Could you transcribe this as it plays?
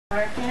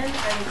American.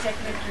 I'm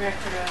Executive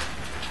Director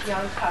of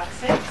Young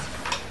Toxics.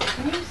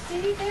 Can you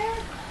see there?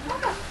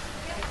 Ah.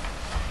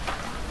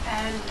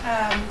 And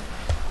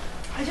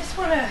I just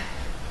want to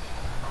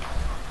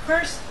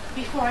first,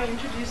 before I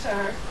introduce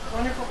our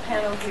wonderful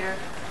panel here,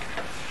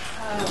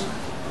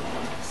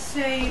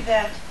 say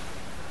that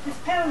this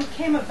panel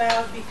came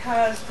about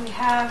because we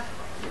have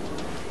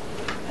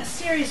a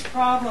serious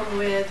problem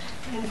with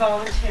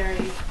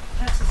involuntary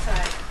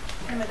pesticide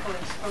chemical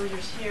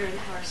exposures here in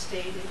our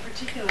state, in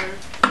particular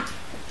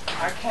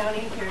our county,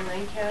 here in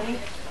Lane County.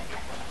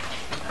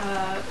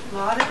 A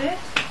lot of it,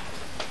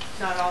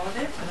 not all of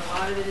it, but a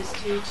lot of it is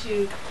due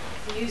to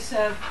the use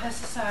of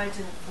pesticides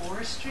in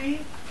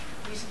forestry,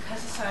 use of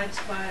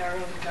pesticides by our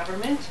own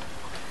government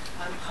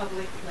on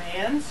public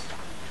lands,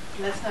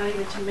 and that's not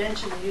even to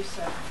mention the use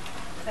of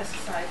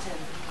pesticides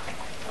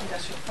in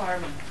industrial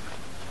farming.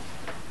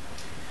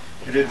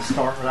 You didn't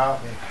start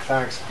without me.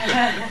 Thanks.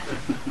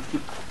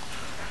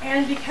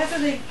 And because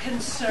of the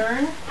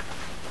concern,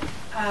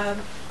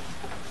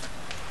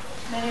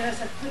 many of us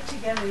have put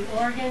together the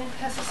Oregon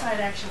Pesticide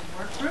Action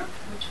WorkGroup,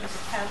 which was a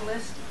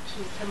catalyst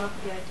to come up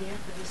with the idea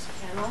for this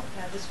panel.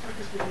 This group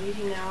has been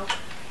meeting now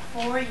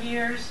 4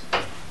 years,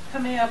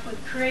 coming up with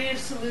creative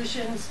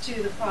solutions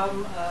to the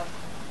problem of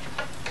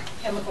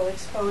chemical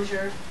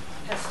exposure,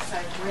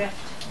 pesticide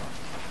drift.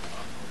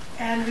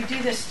 And we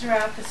do this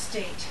throughout the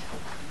state.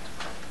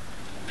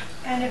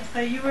 And if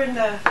you were in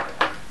the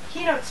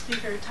keynote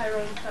speaker,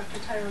 Dr.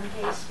 Tyrone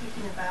Hayes,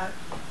 speaking about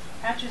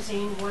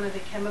atrazine, one of the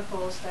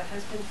chemicals that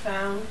has been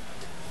found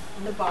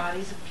in the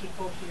bodies of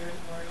people here in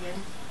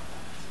Oregon,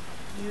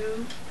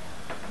 you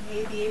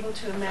may be able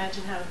to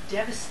imagine how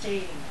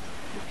devastating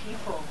the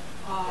people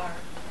are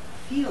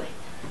feeling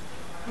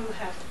who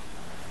have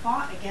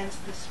fought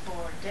against this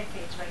for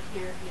decades right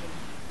here in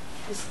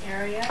this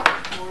area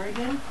of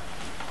Oregon,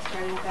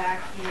 starting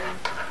back in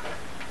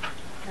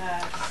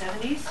the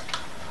 70s.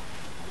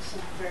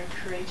 Some very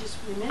courageous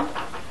women in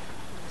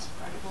this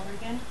part of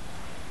Oregon.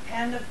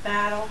 And the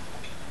battle,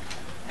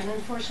 and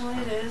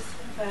unfortunately it is,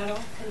 the battle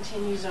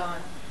continues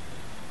on.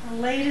 The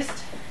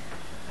latest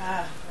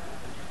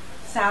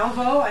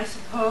salvo, I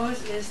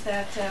suppose, is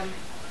that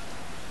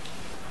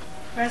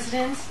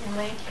residents in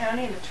Lane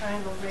County in the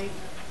Triangle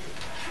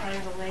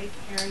Lake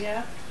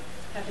area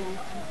have been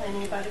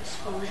complaining about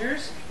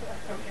exposures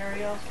from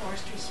aerial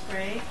forestry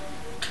spray.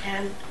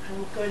 And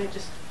I'm going to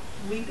just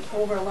weave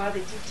over a lot of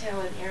the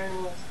detail, and Aaron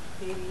will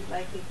maybe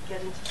likely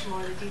get into some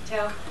more of the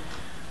detail.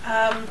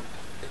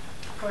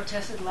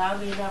 Protested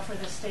loudly enough where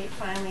the state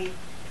finally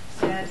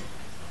said,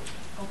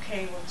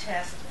 okay, we'll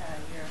test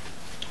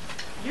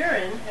your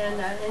urine.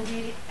 And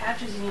indeed,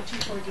 atrazine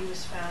 2,4-D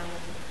was found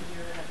in the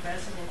urine of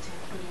residents,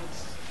 including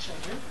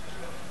children,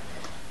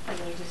 from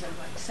the ages of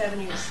like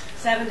 7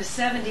 to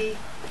 70.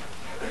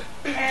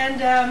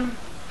 And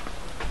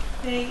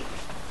they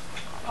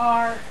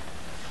are,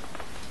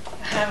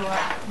 I have a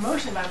lot of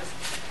emotion about this.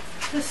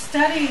 The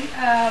study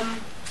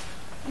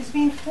is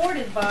being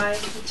thwarted by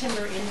the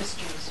timber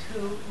industries,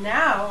 who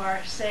now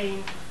are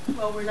saying,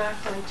 well, we're not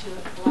going to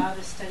allow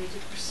this study to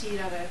proceed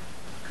on a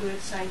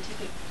good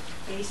scientific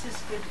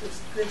basis,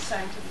 good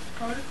scientific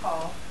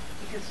protocol,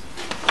 because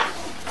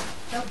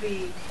they'll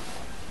be,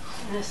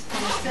 in a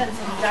sense,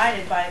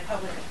 indicted by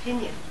public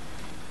opinion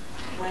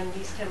when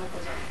these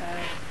chemicals are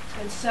found.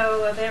 And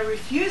so they're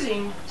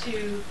refusing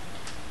to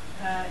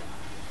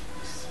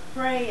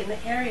spray in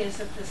the areas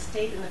that the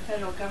state and the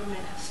federal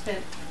government have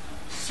spent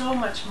so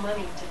much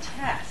money to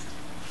test.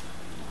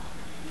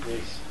 They're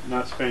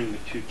not spraying the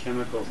two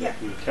chemicals that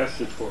we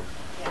tested for.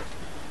 Yeah.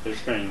 They're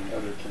spraying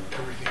other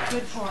chemicals.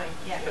 Good point.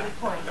 Yeah, good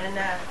point. And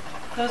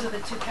those are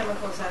the two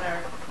chemicals that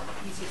are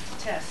easiest to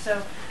test.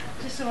 So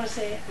just want to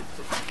say,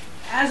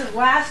 as of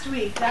last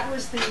week, that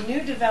was the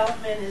new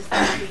development, is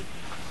that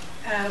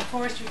the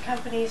forestry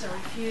companies are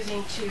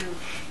refusing to,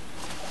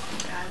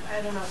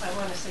 I don't know if I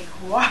want to say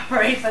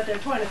cooperate, but they're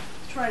trying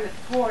to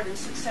thwart and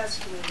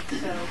successfully.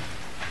 So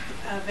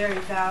a very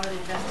valid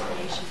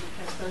investigation,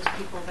 because those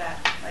people that,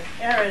 like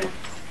Aaron,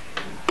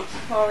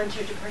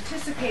 volunteered to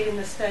participate in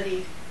the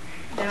study,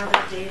 now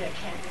their data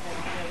can't even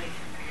really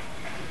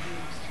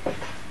be used.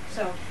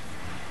 So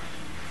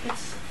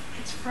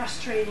it's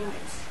frustrating,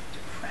 it's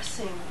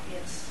depressing,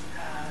 it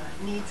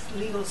needs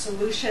legal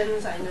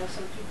solutions. I know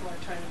some people are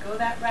trying to go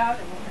that route,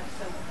 and we have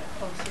some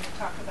folks here to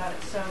talk about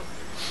it. So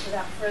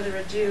without further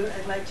ado,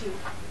 I'd like to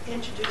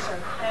introduce our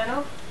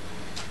panel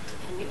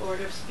in the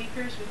order of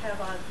speakers. We have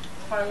on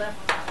far left,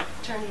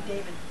 Attorney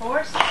David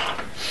Force,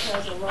 who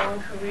has a long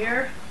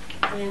career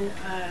in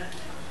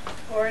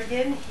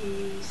Oregon.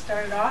 He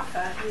started off,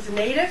 he's a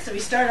native, so he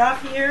started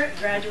off here,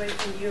 graduated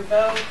from U of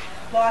O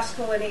Law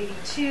School in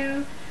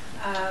 '82,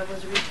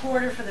 was a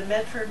reporter for the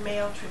Medford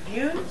Mail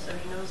Tribune, so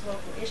he knows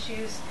local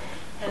issues,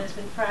 and has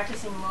been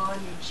practicing law in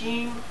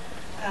Eugene,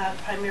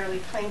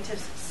 primarily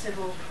plaintiff's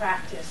civil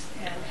practice,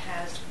 and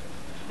has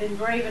been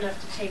brave enough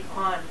to take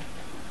on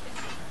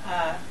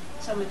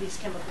some of these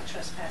chemical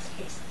trespass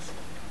cases.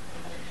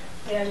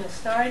 Daniel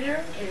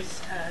Snyder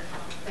is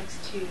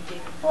next to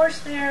David Force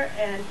there,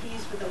 and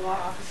he's with the law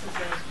offices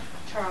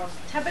of Charles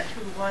Tebbett,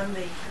 who won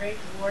the great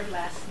award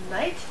last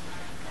night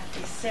at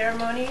the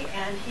ceremony,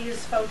 and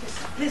his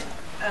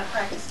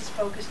practice is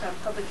focused on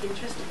public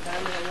interest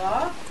environmental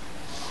law,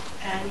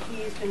 and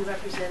he's been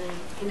representing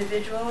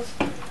individuals,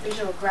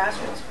 regional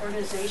grassroots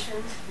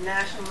organizations,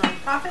 national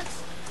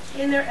nonprofits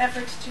in their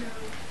efforts to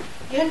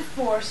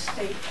enforce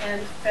state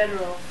and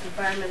federal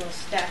environmental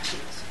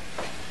statutes.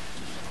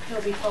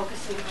 He'll be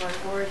focusing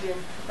on Oregon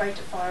right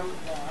to farm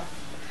law.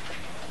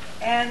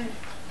 And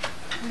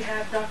we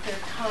have Dr.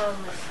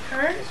 Thomas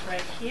Kearns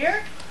right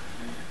here.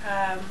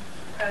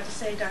 Proud to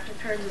say Dr.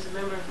 Kearns is a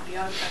member of the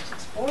Beyond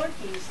Plastics Board.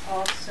 He's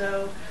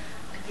also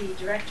the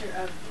Director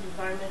of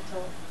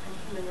Environmental and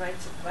Human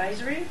Rights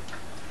Advisory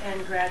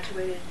and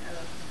graduated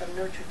from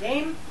Notre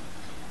Dame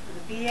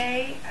with a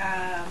BA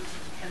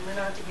and went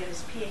on to get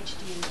his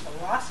PhD in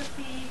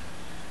philosophy,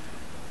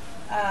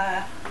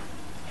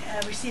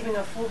 receiving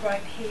a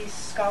Fulbright Hayes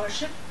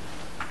Scholarship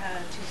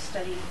to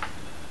study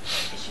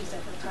issues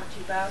that he'll talk to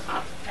you about.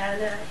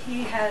 And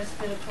he has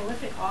been a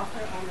prolific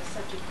author on the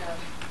subject of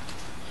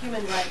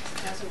human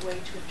rights as a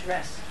way to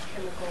address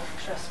chemical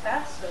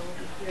trespass. So we'll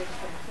be hearing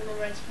from a human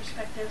rights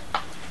perspective.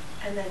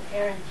 And then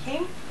Erin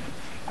King,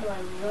 who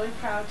I'm really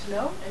proud to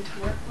know and to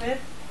work with.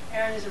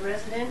 Erin is a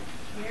resident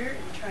here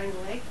in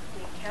Triangle Lake,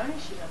 Lake County.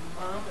 She's a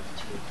mom of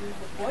 2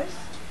 beautiful boys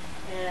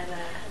and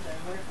has a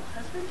wonderful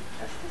husband,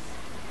 Justice.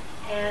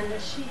 And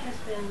she has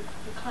been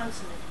the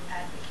consummate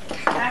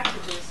advocate,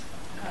 activist,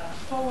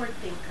 forward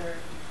thinker,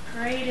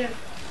 creative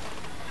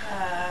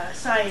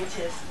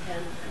scientist,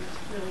 and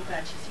I'm really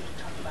glad she's here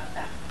to talk about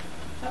that.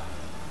 So,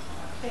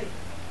 David.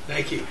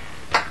 Thank you.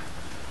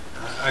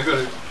 I'm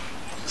going to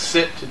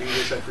sit to do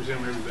this. I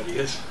presume everybody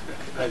is.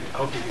 I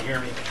hope you can hear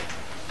me.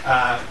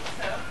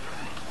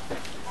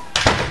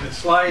 The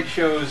slide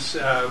shows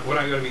what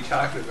I'm going to be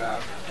talking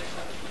about.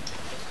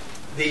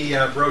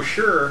 The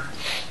brochure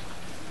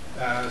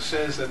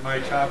says that my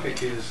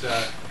topic is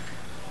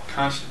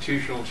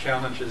constitutional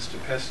challenges to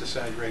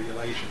pesticide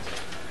regulations.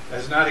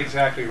 That's not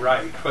exactly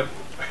right, but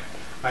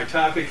my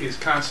topic is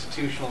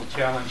constitutional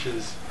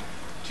challenges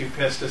to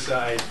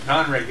pesticide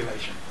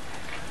non-regulation.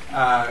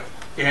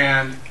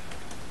 And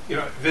you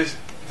know,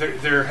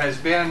 there has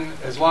been,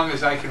 as long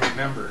as I can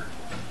remember,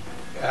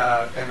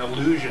 an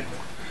illusion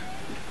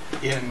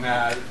in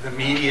the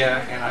media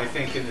and I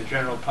think in the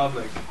general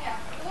public,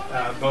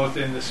 both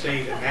in the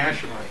state and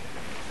nationally,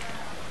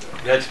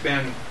 that's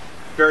been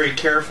very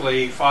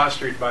carefully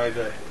fostered by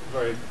the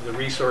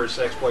resource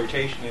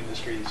exploitation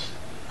industries,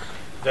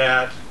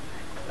 that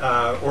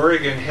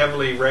Oregon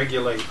heavily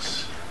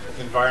regulates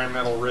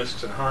environmental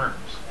risks and harms.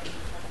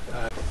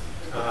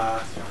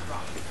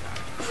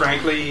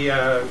 Frankly,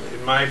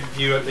 in my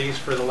view at least,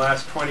 for the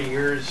last 20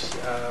 years,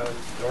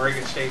 the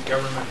Oregon state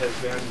government has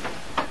been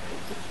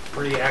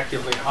pretty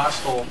actively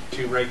hostile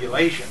to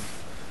regulation,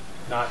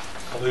 not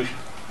pollution.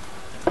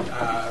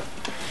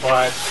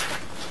 But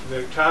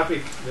the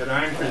topic that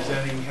I'm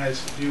presenting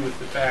has to do with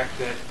the fact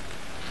that,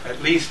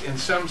 at least in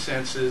some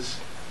senses,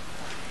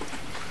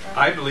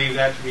 I believe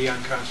that to be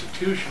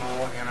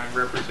unconstitutional, and I'm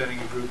representing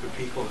a group of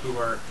people who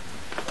are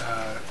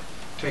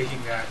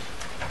taking that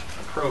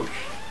approach.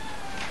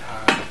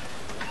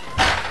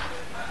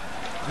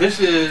 This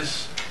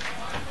is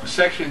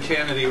Section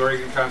 10 of the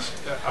Oregon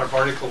of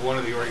Article 1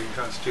 of the Oregon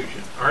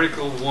Constitution.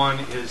 Article 1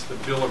 is the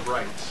Bill of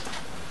Rights.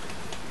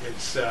 It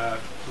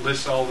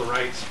lists all the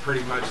rights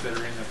pretty much that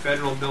are in the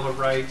Federal Bill of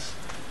Rights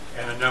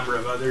and a number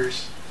of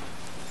others.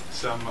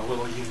 Some a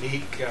little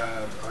unique.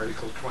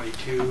 Article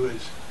 22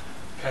 is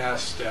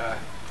passed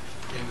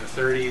in the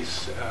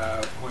 30s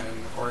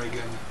when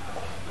Oregon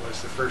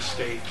was the first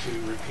state to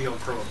repeal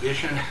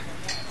prohibition,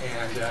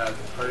 and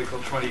Article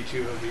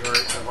 22 of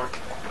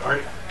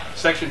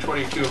Section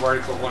 22 of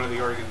Article 1 of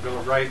the Oregon Bill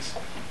of Rights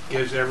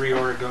gives every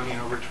Oregonian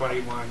over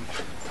 21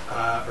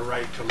 a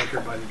right to liquor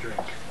by the drink.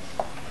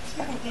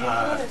 Excuse me, do you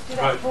want to do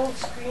that full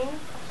screen?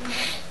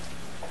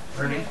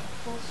 Ernie?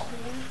 Full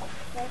screen?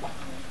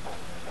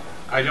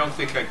 I don't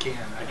think I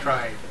can. I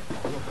tried.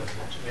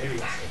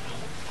 Maybe.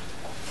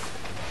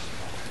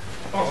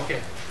 Oh,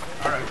 okay.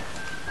 All right.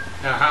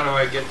 Now, how do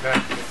I get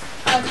back to it?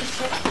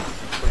 Just hit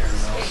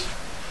escape.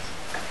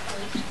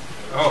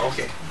 Oh,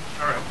 okay.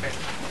 All right. Okay.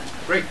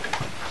 Great.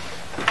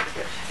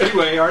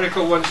 Anyway,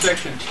 Article 1,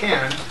 Section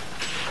 10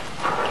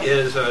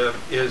 is a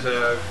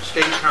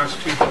state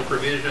constitutional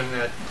provision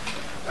that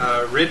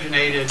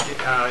originated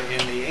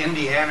in the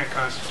Indiana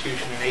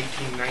Constitution in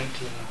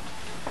 1819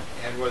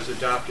 and was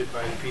adopted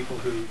by the people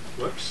who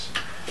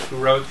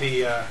wrote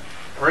the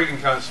Oregon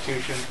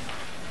Constitution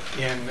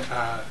in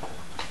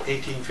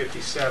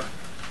 1857.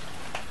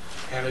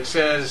 And it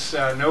says,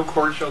 no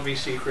court shall be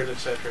secret,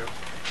 etc.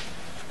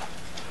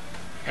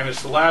 And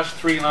it's the last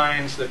 3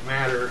 lines that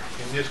matter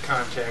in this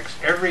context.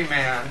 Every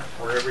man,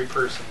 or every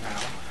person now,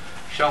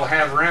 shall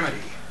have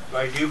remedy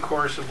by due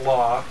course of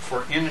law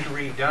for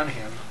injury done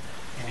him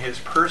in his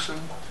person,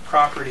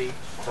 property,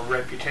 or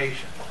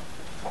reputation.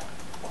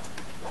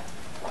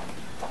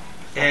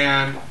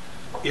 And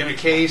in a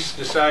case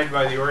decided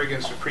by the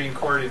Oregon Supreme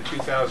Court in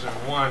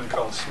 2001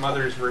 called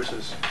Smothers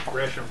versus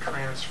Gresham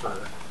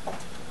Transfer,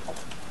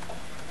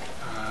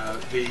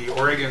 the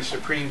Oregon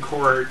Supreme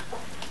Court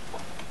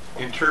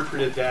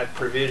interpreted that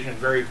provision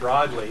very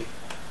broadly.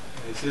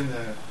 It's in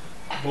the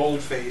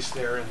boldface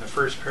there in the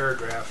first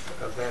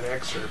paragraph of that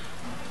excerpt.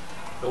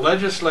 The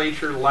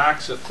legislature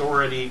lacks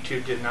authority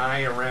to deny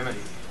a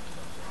remedy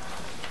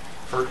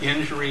for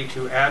injury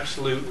to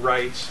absolute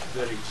rights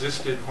that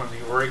existed when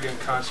the Oregon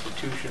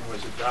Constitution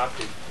was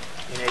adopted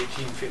in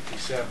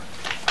 1857.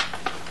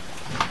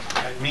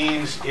 That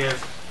means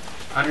if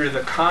under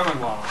the common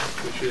law,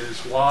 which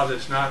is law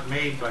that's not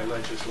made by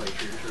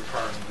legislatures or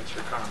parliaments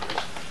or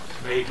Congress,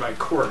 it's made by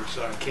courts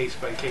on a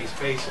case-by-case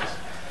basis,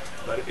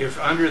 but if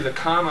under the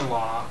common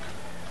law,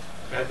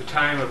 at the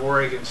time of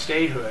Oregon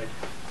statehood,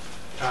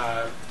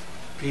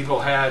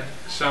 people had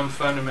some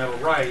fundamental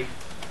right,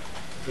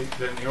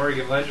 then the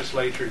Oregon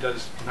legislature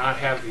does not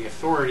have the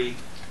authority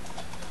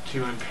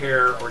to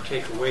impair or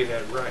take away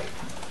that right.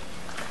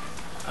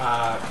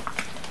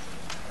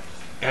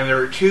 And there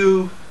are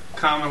two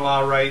common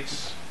law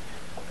rights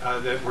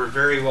that were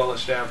very well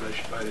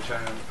established by the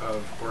time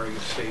of Oregon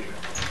statehood.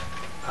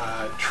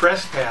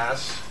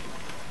 Trespass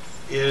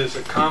is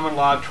a common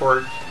law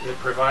tort that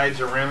provides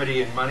a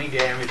remedy in money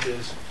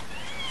damages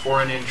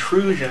for an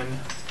intrusion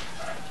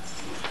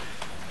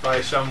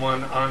by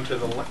someone onto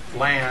the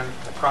land,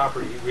 the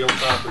property, real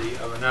property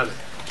of another.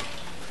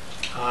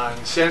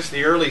 And since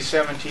the early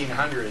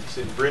 1700s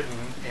in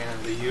Britain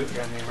and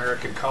the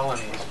American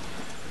colonies,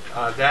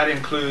 that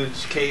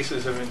includes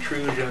cases of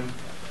intrusion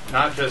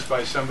not just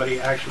by somebody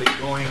actually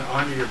going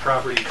onto your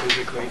property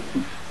physically,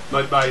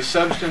 but by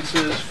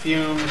substances,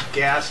 fumes,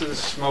 gases,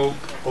 smoke,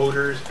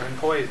 odors, and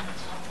poisons.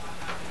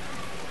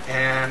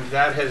 And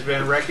that has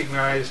been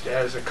recognized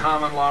as a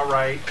common law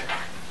right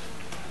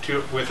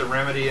with a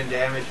remedy and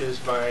damages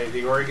by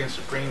the Oregon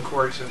Supreme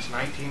Court since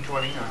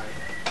 1929.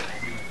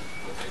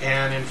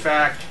 And in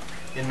fact,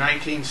 in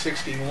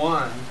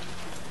 1961,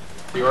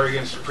 the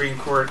Oregon Supreme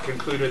Court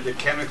concluded that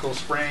chemical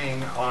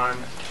spraying on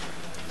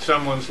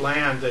someone's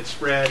land that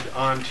spread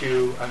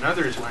onto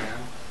another's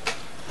land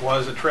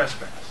was a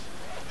trespass.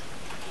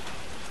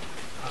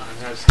 And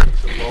that's the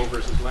case of Lowe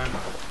versus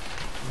Lenhart.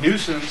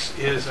 Nuisance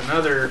is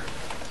another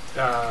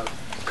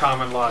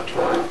common law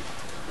tort.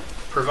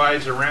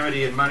 Provides a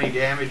remedy in money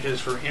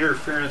damages for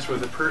interference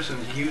with a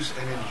person's use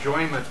and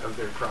enjoyment of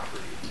their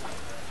property.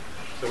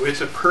 So it's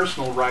a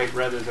personal right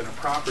rather than a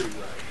property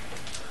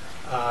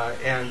right.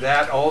 And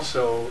that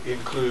also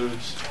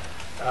includes,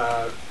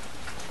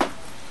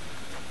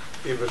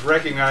 it was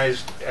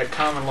recognized at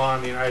common law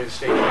in the United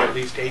States in at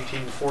least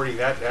 1840.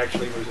 That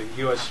actually was a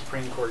U.S.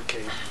 Supreme Court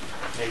case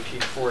in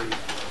 1840.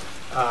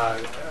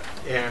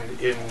 And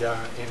in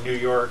New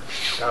York,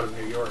 out of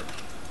New York.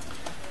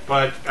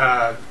 But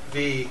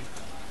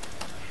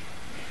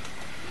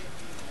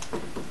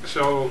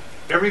so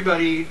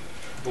everybody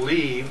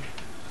believed,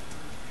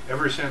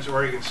 ever since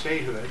Oregon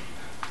statehood,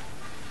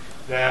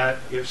 that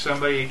if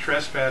somebody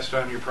trespassed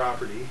on your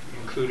property,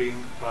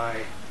 including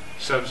by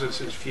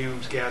substances,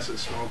 fumes,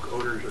 gases, smoke,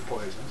 odors, or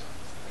poisons,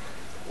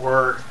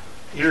 or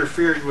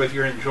interfered with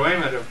your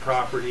enjoyment of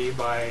property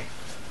by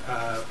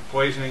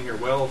poisoning your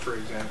well, for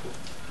example,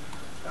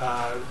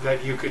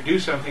 that you could do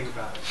something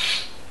about it.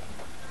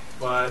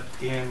 But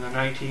in the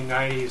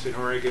 1990s in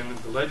Oregon,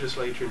 the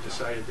legislature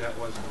decided that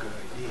wasn't a good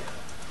idea.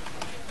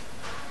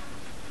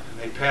 And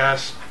they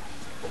passed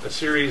a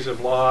series of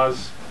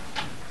laws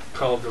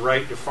called the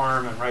Right to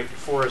Farm and Right to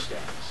Forest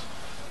Acts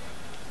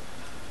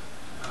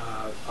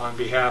on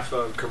behalf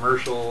of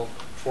commercial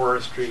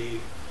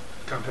forestry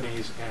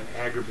companies and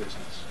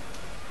agribusiness.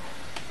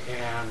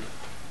 And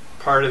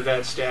part of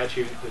that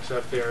statute that's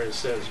up there, it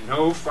says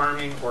no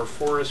farming or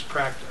forest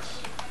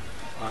practice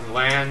on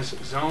lands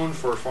zoned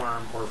for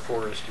farm or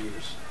forest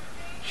use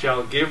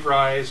shall give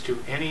rise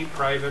to any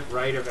private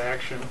right of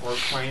action or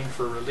claim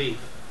for relief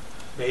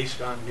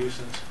based on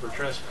nuisance or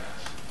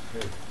trespass.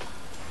 Okay.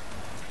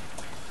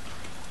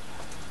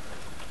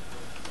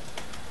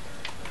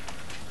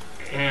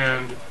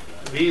 And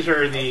these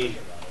are the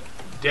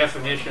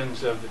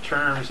definitions of the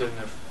terms in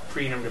the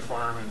Freedom to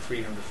Farm and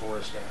Freedom to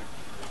Forest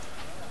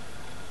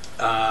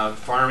Act.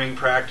 Farming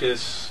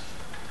practice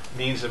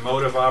means a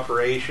mode of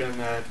operation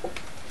that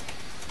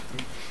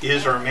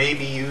is or may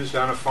be used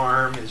on a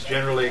farm, is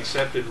generally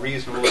accepted,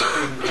 reasonable, and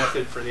prudent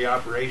method for the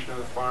operation of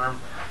the farm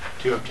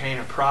to obtain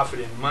a profit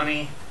in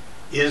money,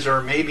 is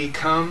or may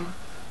become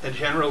a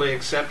generally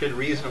accepted,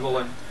 reasonable,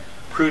 and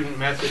prudent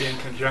method in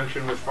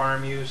conjunction with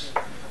farm use,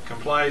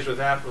 complies with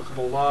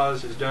applicable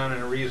laws, is done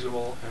in a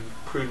reasonable and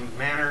prudent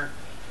manner.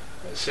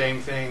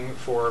 Same thing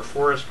for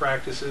forest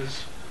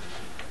practices.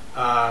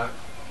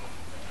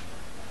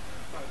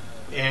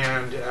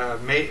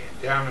 May,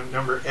 down at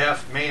number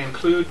F, may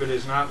include but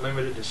is not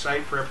limited to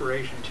site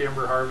preparation,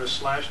 timber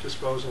harvest,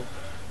 /disposal,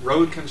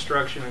 road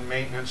construction and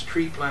maintenance,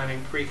 tree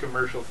planting,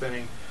 pre-commercial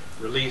thinning,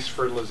 release,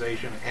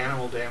 fertilization,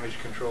 animal damage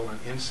control, and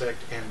insect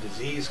and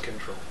disease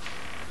control,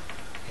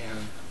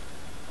 and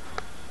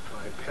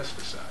by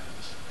pesticides.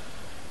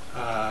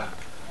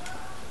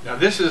 Now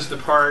this is the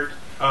part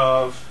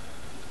of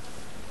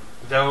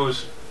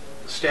those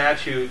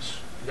statutes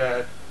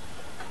that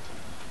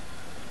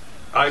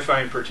I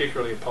find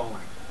particularly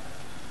appalling.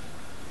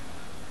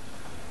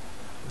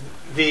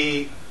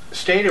 The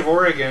state of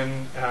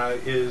Oregon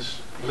is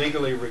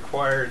legally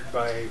required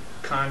by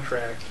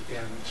contract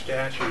and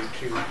statute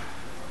to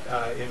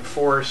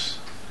enforce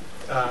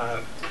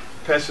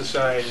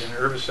pesticide and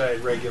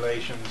herbicide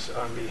regulations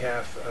on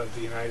behalf of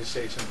the United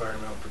States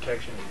Environmental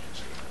Protection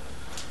Agency.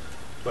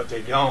 But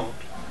they don't,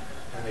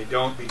 and they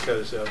don't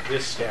because of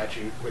this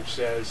statute, which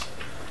says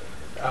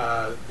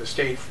the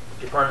State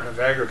Department of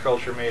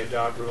Agriculture may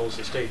adopt rules,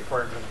 the State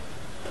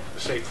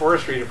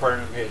Forestry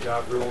Department may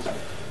adopt rules.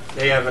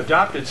 They have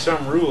adopted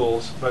some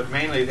rules, but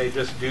mainly they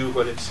just do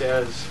what it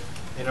says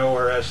in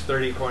ORS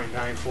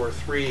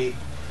 30.943.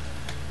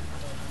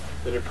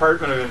 The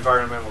Department of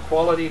Environmental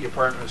Quality,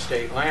 Department of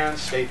State Lands,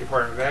 State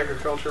Department of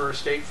Agriculture, or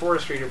State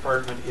Forestry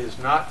Department is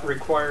not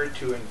required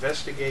to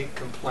investigate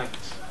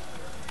complaints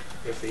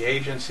if the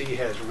agency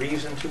has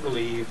reason to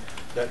believe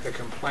that the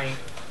complaint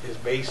is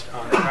based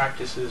on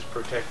practices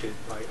protected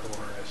by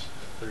ORS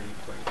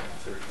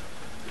 30.930.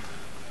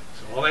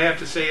 So all they have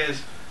to say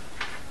is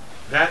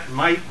that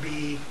might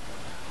be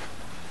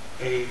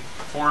a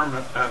form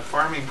of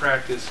farming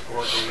practice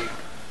or a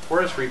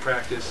forestry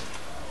practice,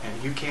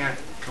 and you can't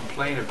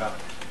complain about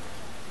it,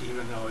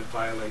 even though it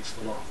violates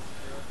the law.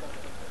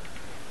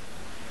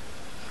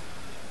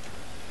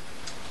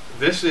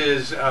 This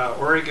is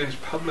Oregon's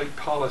public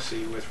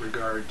policy with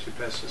regard to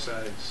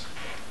pesticides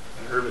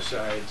and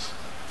herbicides.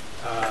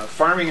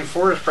 Farming and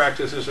forest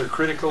practices are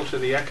critical to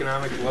the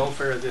economic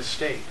welfare of this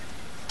state.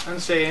 It doesn't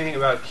say anything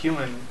about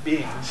human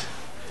beings,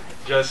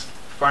 just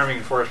farming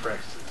and forest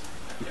practices.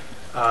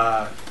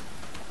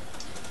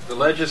 The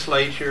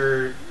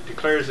legislature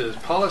declares it as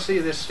policy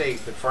of this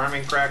state that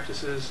farming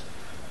practices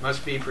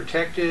must be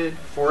protected,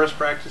 forest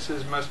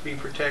practices must be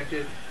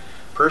protected.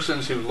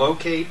 Persons who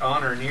locate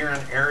on or near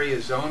an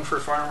area zoned for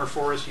farm or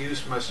forest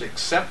use must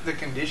accept the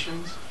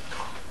conditions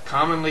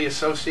commonly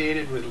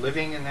associated with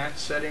living in that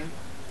setting,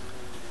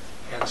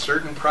 and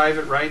certain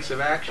private rights of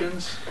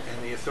actions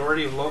and the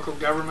authority of local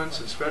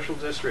governments and special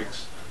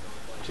districts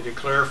to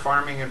declare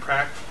farming and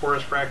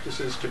forest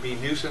practices to be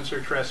nuisance or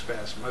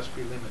trespass must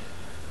be limited,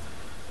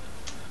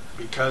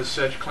 because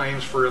such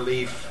claims for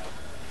relief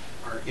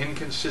are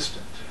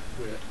inconsistent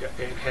with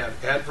and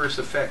have adverse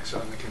effects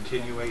on the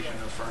continuation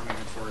of farming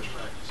and forest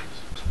practices.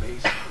 It's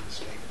based on the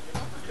state.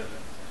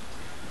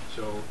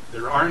 So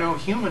there are no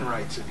human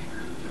rights in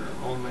here. There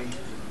are only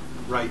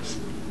rights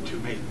to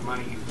make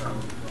money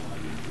from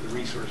the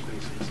resource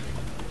base of the state.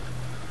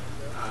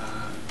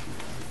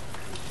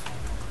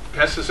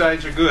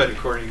 Pesticides are good,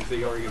 according to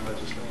the Oregon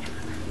legislature.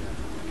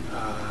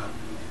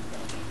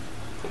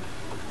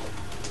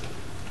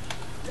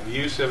 The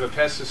use of a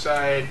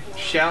pesticide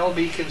shall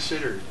be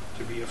considered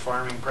to be a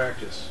farming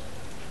practice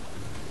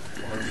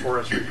or a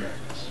forestry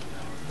practice,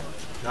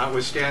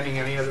 notwithstanding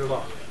any other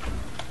law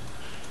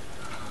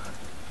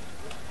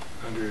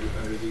under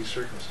these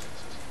circumstances.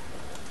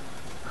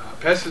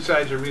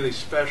 Pesticides are really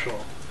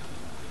special.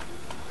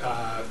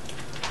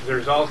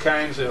 There's all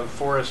kinds of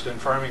forest and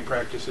farming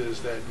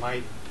practices that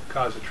might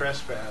cause a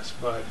trespass,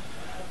 but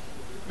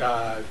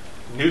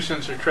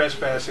nuisance or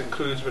trespass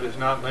includes but is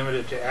not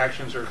limited to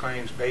actions or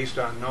claims based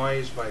on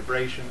noise,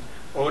 vibration,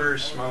 odor,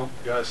 smoke,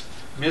 dust,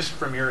 mist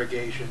from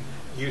irrigation,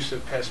 use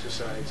of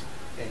pesticides,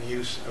 and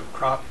use of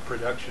crop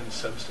production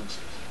substances.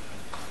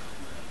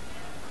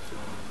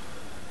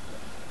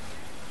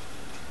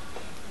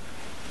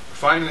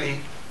 Finally,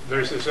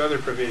 there's this other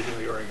provision of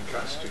the Oregon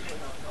Constitution.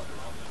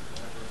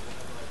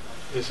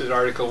 This is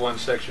Article 1,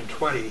 Section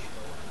 20. It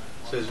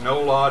says,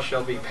 no law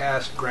shall be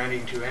passed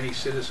granting to any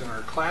citizen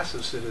or class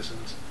of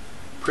citizens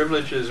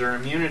privileges or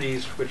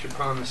immunities which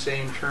upon the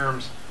same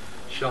terms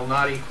shall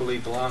not equally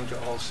belong to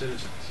all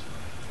citizens.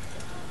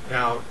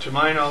 Now, to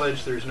my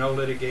knowledge, there's no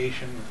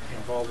litigation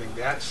involving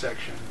that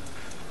section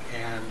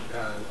and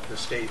the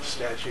state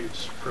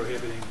statutes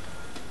prohibiting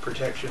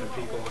protection of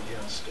people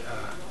against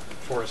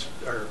forest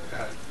or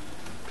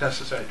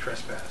pesticide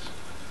trespass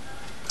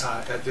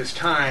at this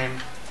time.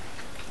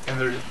 And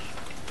there's,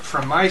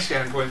 from my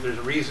standpoint, there's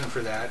a reason for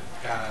that.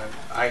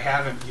 I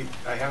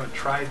haven't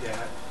tried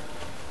that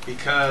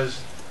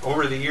because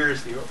over the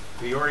years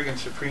the Oregon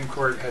Supreme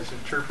Court has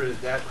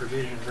interpreted that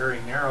provision very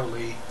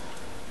narrowly,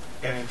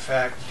 and in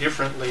fact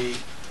differently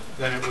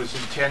than it was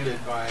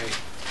intended by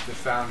the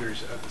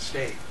founders of the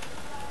state.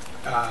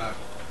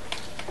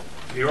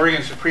 The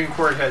Oregon Supreme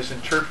Court has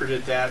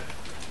interpreted that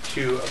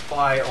to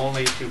apply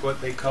only to what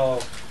they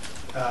call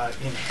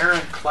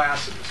inherent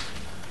classes.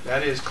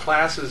 That is,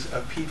 classes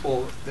of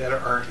people that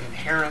are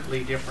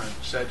inherently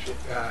different, such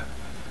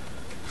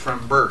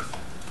from birth,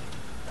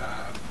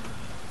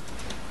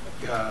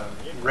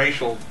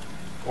 racial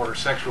or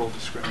sexual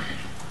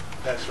discrimination,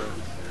 that sort of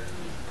thing.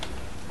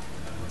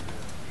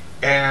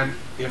 And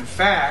in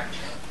fact,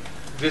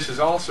 this is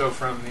also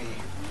from the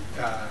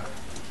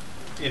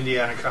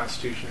Indiana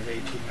Constitution of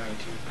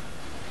 1819.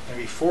 And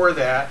before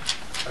that,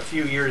 a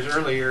few years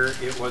earlier,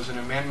 it was an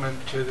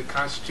amendment to the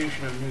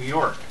Constitution of New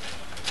York.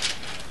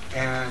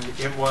 And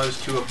it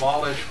was to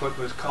abolish what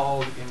was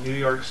called in New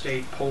York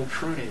State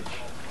poltroonage.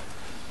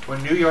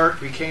 when New York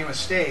became a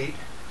state,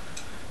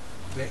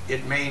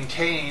 it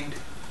maintained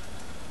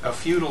a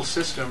feudal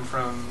system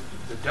from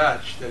the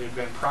Dutch that had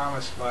been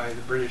promised by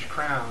the British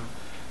Crown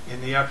in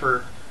the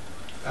upper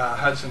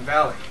Hudson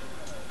Valley.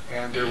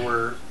 And there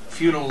were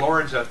feudal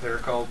lords up there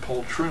called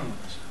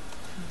poltroons.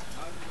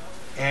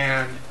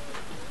 And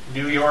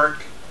New York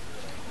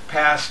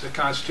passed a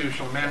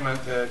constitutional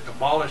amendment that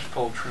abolished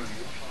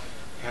poltroonage,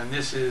 and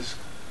this is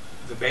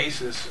the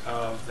basis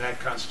of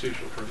that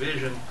constitutional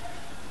provision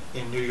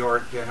in New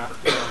York, then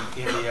in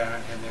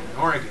Indiana, and then in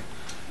Oregon.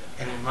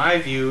 And in my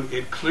view,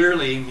 it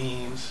clearly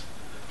means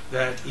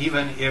that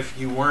even if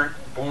you weren't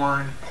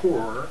born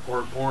poor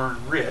or born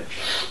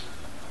rich,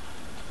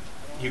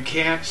 you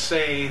can't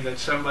say that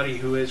somebody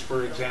who is,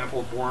 for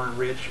example, born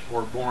rich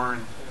or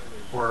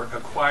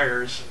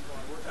acquires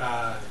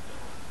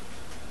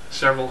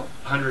several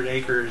hundred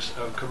acres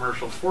of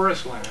commercial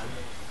forest land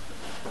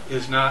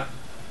is not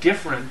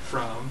different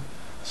from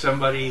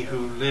somebody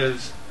who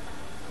lives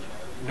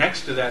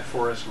next to that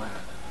forest land,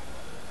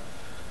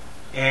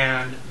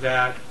 and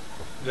that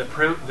the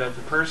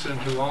person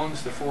who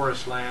owns the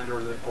forest land or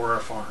a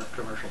farm,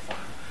 commercial farm,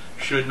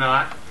 should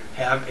not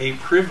have a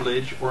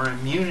privilege or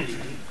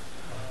immunity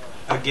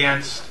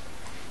against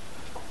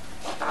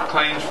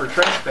claims for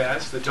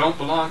trespass that don't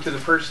belong to the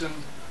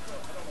person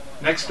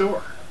next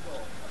door.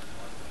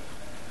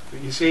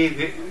 You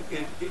see,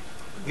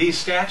 these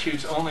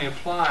statutes only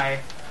apply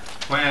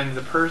when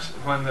the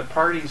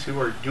parties who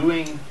are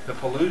doing the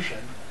pollution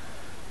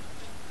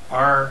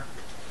are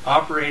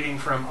operating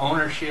from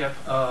ownership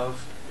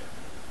of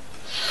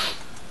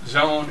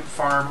zoned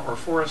farm or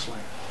forest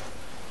land.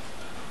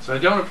 So they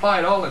don't apply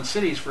at all in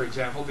cities, for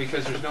example,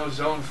 because there's no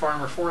zoned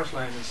farm or forest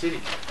land in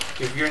cities.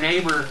 If your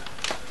neighbor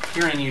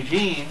here in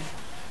Eugene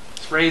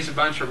sprays a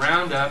bunch of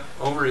Roundup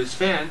over his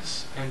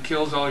fence and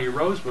kills all your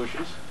rose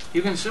bushes,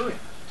 you can sue him.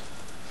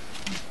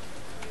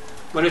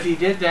 But if he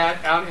did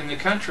that out in the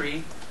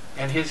country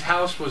and his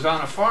house was on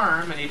a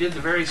farm and he did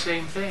the very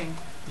same thing,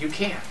 you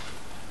can't.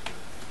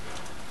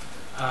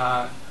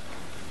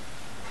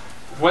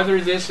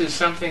 Whether this is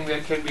something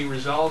that can be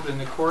resolved in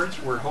the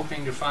courts, we're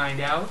hoping to find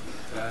out.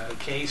 The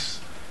case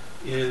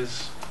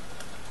is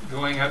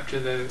going up to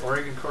the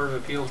Oregon Court of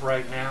Appeals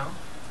right now.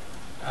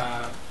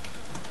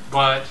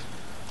 But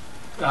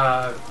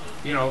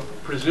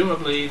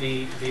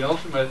presumably the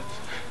ultimate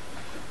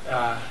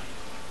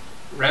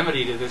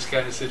remedy to this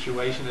kind of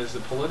situation is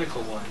the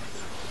political one.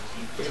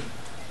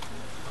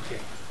 Okay.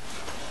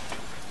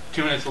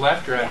 2 minutes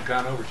left, or I've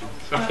gone over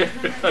 2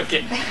 minutes.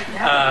 Okay.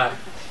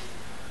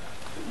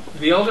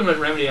 The ultimate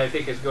remedy, I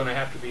think, is going to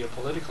have to be a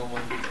political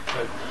one,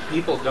 but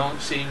people don't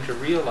seem to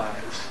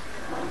realize,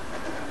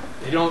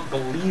 they don't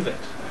believe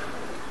it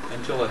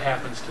until it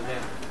happens to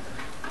them.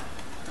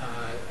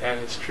 And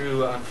it's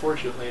true,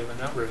 unfortunately, of a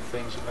number of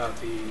things about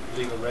the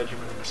legal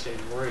regimen in the state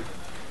of Oregon.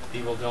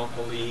 People don't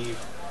believe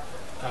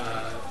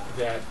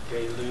that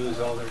they lose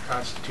all their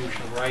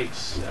constitutional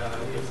rights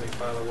if they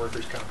file a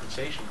workers'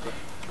 compensation claim,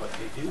 but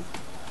they do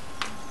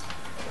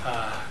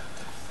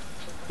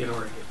in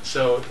Oregon.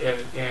 So,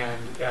 and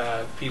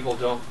people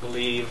don't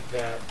believe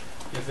that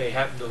if they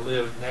happen to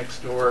live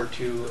next door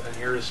to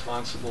an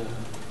irresponsible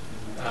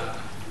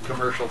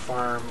commercial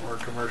farm or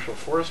commercial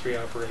forestry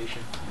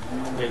operation,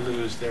 they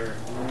lose their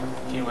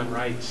human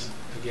rights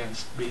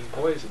against being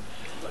poisoned,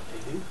 but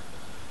they do.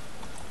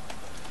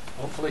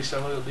 Hopefully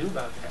someone will do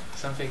about that.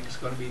 Something's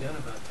going to be done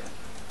about that.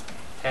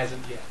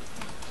 Hasn't yet.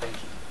 Thank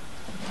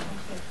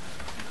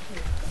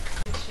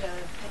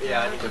you.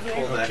 Yeah, I need to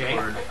pull that cord. Okay,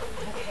 great.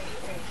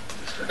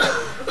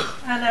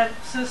 And I'm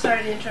so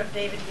sorry to interrupt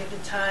David to give the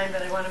time,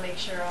 but I want to make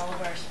sure all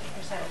of our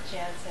speakers have a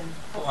chance, and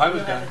I was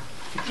you'll have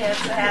a chance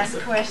to ask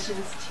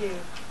questions too.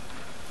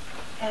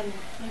 And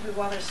maybe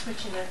while they're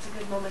switching, that's a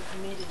good moment for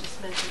me to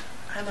just mention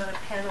I'm on a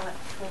panel at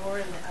 4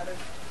 in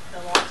the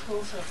law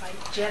school, so if I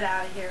jet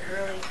out of here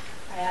early,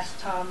 I asked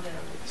Tom to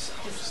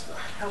just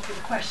help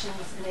with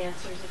questions and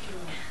answers if you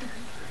will.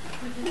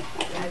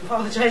 I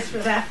apologize for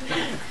that.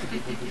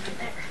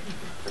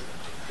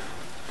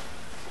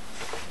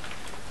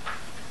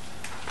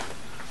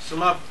 So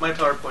my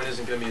PowerPoint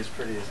isn't going to be as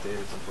pretty as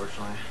David's,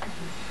 unfortunately.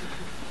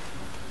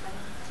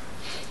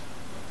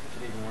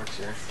 If it even works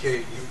here.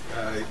 Okay,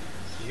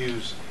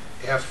 use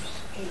F.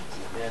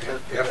 Yeah,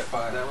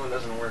 F5. That one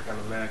doesn't work on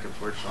the Mac,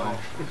 unfortunately.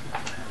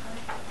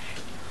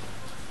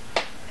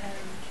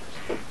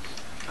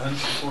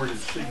 Unsupported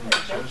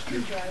signatures.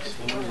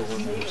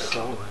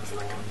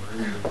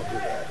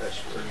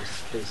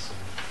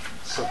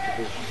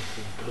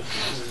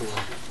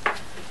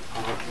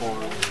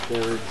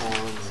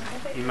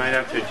 You might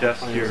have to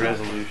adjust your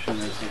resolution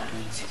or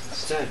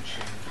something.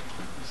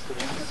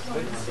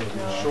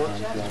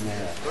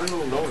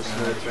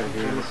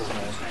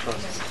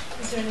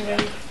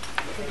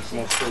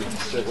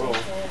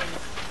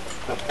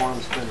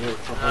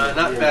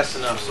 Not fast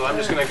enough, so I'm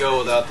just going to go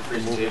without the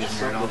presentation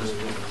here, and I'll just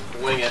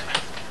wing it.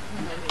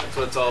 That's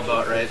what it's all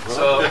about, right?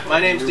 So my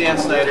name's Dan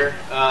Snyder.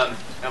 I'm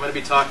going to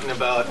be talking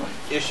about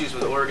issues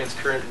with Oregon's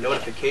current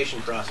notification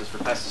process for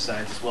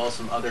pesticides, as well as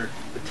some other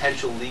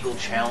potential legal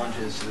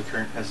challenges to the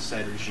current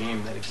pesticide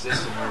regime that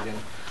exists in Oregon.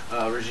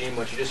 Regime,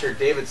 what you just heard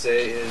David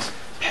say, is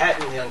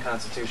patently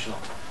unconstitutional.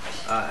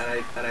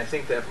 And I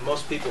think that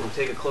most people who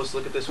take a close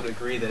look at this would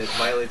agree that it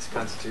violates the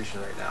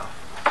Constitution right now.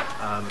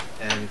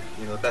 And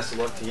best of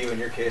luck to you in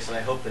your case, and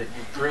I hope that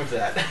you prove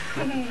that.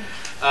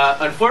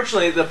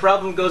 Unfortunately, the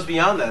problem goes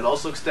beyond that. It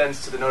also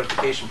extends to the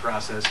notification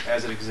process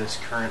as it exists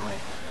currently.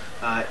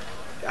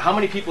 How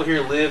many people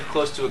here live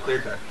close to a clear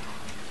cut?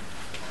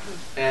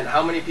 And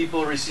how many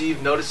people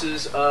receive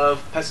notices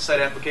of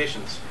pesticide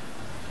applications?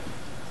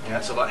 Yeah,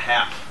 it's about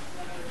half.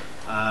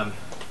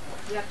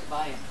 You have to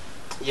buy them.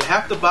 You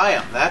have to buy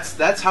them.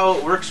 That's how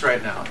it works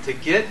right now. To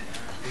get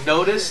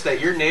notice that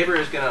your neighbor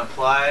is going to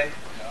apply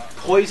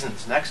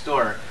poisons next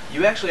door,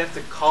 you actually have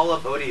to call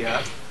up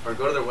ODF or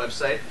go to their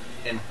website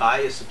and buy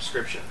a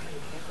subscription.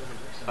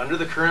 Under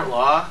the current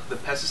law, the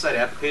pesticide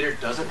applicator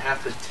doesn't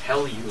have to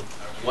tell you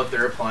what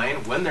they're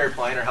applying, when they're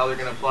applying, or how they're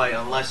going to apply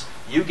unless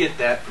you get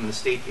that from the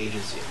state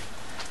agency.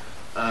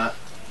 And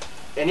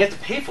you have to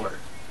pay for it.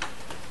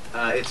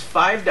 It's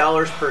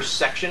 $5 per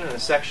section, and a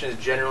section is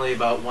generally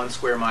about 1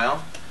 square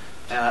mile.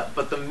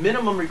 But the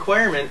minimum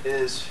requirement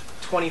is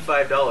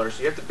 $25, so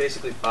you have to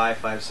basically buy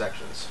 5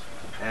 sections.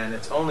 And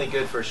it's only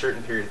good for a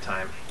certain period of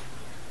time.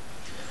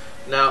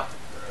 Now,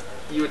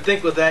 you would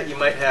think with that you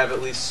might have at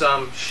least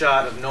some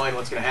shot of knowing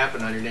what's going to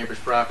happen on your neighbor's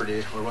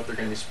property or what they're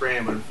going to be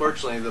spraying, but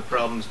unfortunately the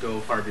problems go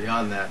far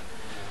beyond that.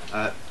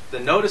 The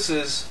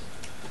notices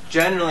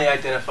generally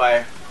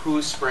identify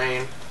who's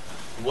spraying,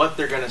 what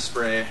they're going to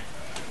spray,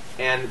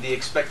 and the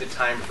expected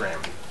time frame.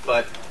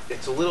 But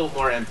it's a little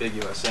more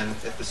ambiguous, and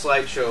if the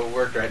slideshow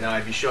worked right now,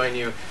 I'd be showing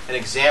you an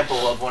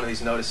example of one of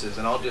these notices,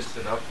 and I'll just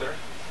put it up there.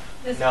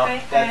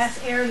 I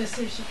asked Erin to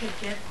see if she could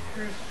get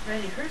hers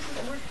ready. Hers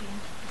isn't working,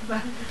 but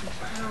I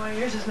don't know why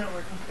yours is not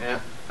working. Yeah,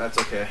 that's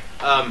okay.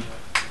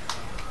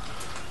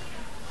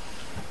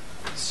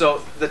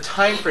 So the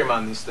time frame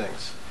on these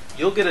things,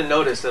 you'll get a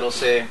notice that'll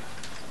say,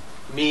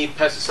 me,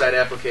 pesticide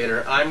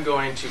applicator, I'm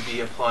going to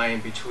be applying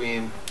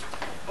between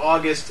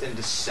August and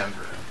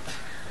December.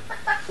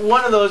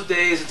 One of those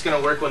days it's going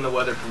to work when the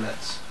weather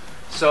permits.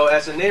 So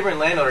as a neighboring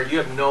landowner, you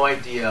have no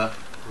idea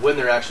when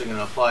they're actually going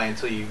to apply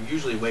until you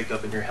usually wake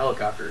up and hear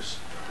helicopters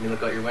and you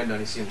look out your window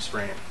and you see them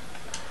spraying.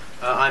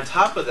 On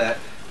top of that,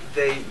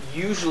 they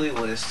usually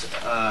list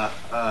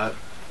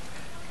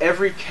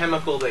every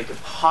chemical they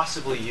could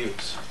possibly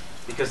use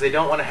because they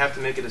don't want to have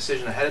to make a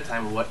decision ahead of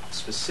time of what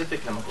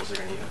specific chemicals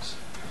they're going to use.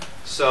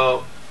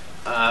 So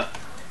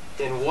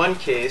in one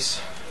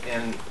case,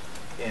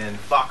 in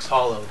Fox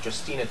Hollow,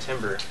 Justina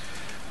Timber,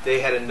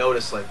 they had a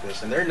notice like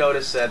this, and their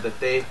notice said that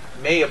they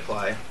may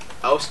apply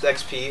Oust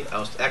XP,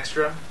 Oust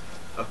Extra,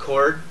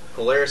 Accord,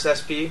 Polaris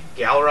SP,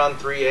 Galeron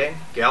 3A,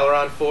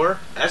 Galeron 4,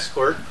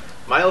 Escort,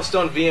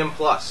 Milestone VM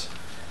Plus,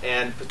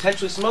 and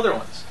potentially some other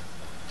ones.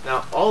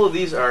 Now, all of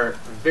these are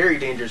very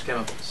dangerous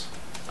chemicals.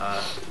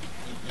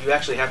 You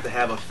actually have to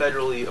have a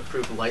federally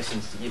approved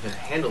license to even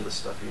handle this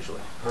stuff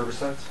usually.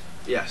 Herbicides?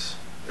 Yes.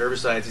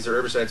 Herbicides. These are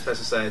herbicides,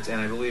 pesticides, and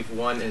I believe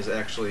one is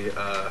actually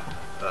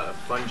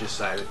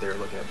fungicide that they're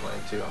looking at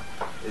applying too.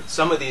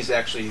 Some of these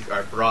actually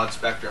are broad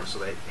spectrum, so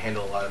they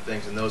handle a lot of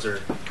things, and those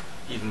are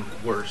even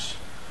worse.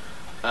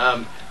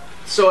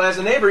 So as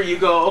a neighbor, you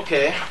go,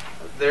 okay,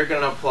 they're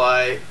going to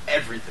apply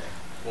everything,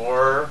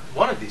 or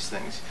one of these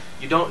things.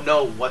 You don't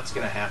know what's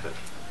going to happen.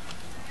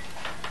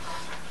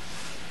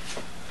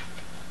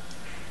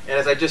 And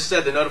as I just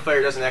said, the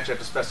notifier doesn't actually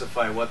have to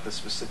specify what the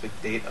specific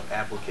date of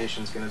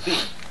application is going to be.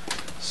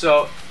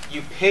 So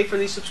you pay for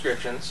these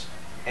subscriptions,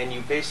 and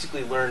you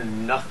basically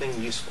learn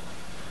nothing useful.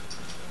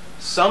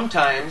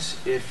 Sometimes,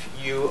 if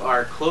you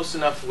are close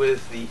enough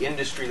with the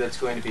industry that's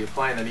going to be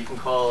applying them, you can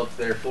call up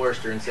their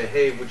forester and say,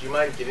 hey, would you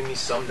mind giving me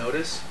some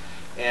notice?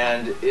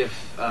 And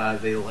if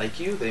they like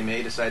you, they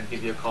may decide to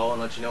give you a call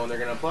and let you know when they're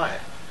going to apply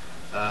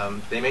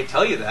it. They may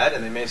tell you that,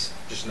 and they may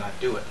just not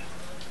do it.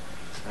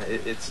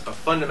 It's a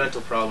fundamental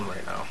problem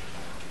right now.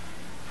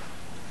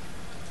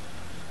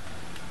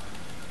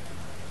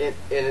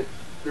 And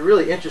the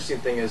really interesting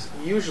thing is,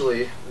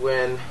 usually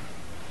when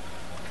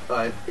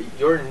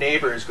your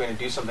neighbor is going to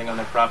do something on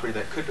their property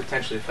that could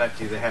potentially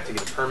affect you, they have to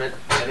get a permit,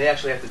 and they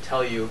actually have to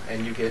tell you,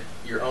 and you get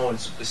your own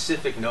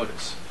specific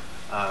notice.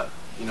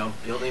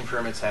 Building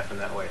permits happen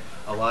that way.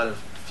 A lot of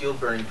field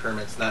burning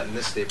permits, not in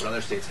this state, but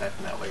other states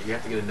happen that way. You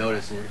have to get a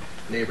notice, and your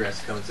neighbor has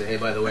to come and say, hey,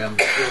 by the way, I'm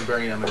field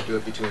burning, I'm going to do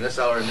it between this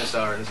hour, and this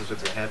is what's going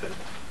to happen.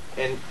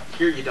 And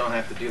here you don't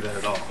have to do that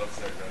at all.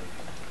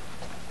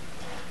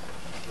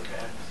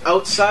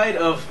 Outside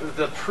of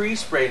the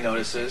pre-spray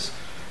notices,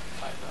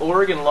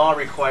 Oregon law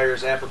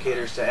requires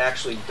applicators to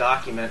actually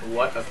document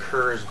what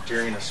occurs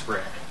during a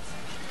spray.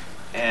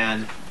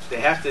 And they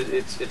have to,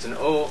 it's an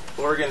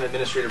Oregon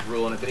administrative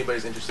rule, and if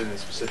anybody's interested in a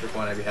specific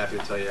one, I'd be happy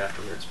to tell you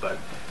afterwards. But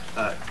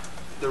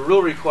the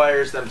rule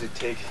requires them to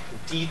take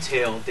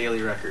detailed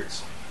daily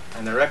records.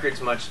 And the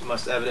records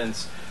must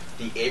evidence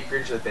the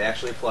acreage that they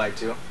actually applied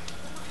to,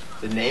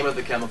 the name of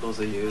the chemicals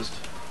they used,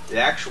 the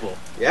actual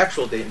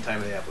date and time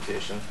of the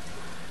application,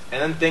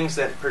 and then things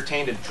that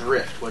pertain to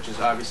drift, which is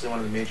obviously one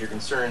of the major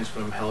concerns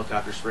from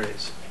helicopter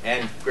sprays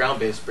and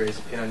ground-based sprays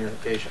that pin on your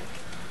location.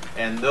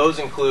 And those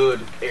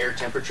include air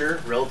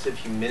temperature, relative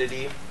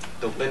humidity,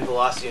 the wind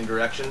velocity and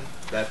direction,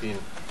 that being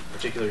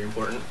particularly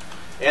important,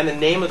 and the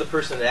name of the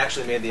person that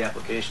actually made the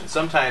application.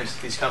 Sometimes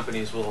these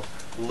companies will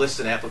list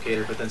an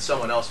applicator, but then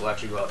someone else will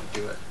actually go out and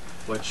do it,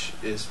 which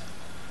is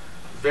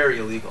very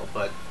illegal,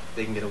 but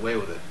they can get away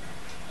with it.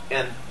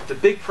 And the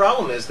big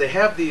problem is they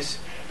have this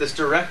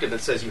directive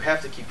that says you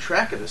have to keep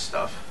track of this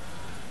stuff,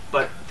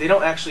 but they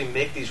don't actually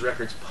make these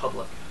records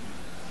public.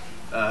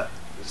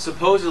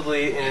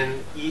 Supposedly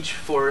in each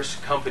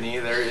forest company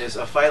there is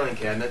a filing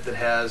cabinet that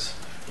has,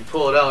 you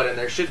pull it out and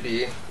there should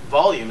be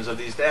volumes of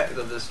these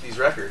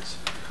records.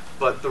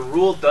 But the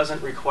rule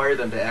doesn't require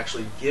them to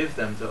actually give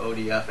them to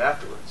ODF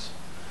afterwards.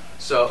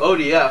 So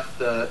ODF,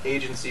 the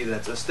agency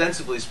that's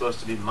ostensibly supposed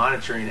to be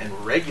monitoring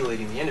and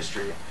regulating the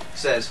industry,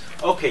 says,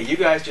 okay, you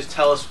guys just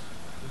tell us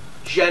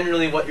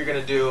generally what you're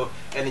going to do,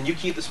 and then you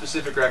keep the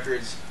specific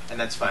records, and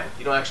that's fine.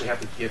 You don't actually have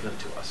to give them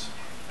to us.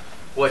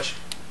 Which,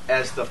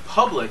 as the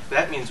public,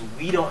 that means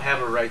we don't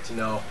have a right to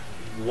know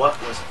what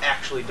was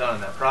actually done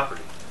on that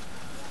property,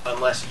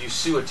 unless you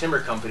sue a timber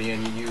company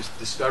and you use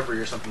discovery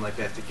or something like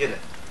that to get it.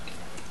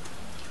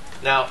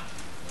 Now,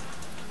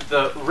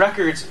 the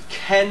records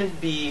can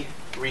be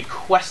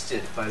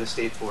requested by the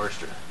state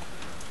forester.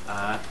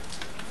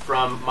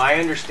 From my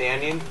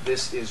understanding,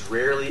 this is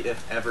rarely,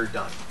 if ever,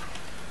 done.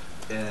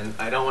 And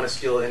I don't want to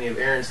steal any of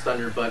Aaron's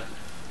thunder, but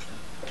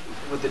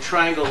with the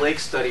Triangle Lake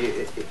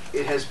study,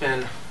 it has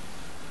been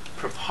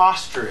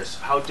preposterous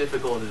how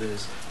difficult it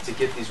is to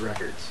get these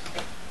records.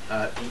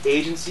 The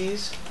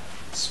agencies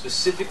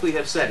specifically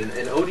have said, and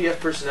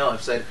ODF personnel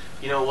have said,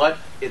 you know what,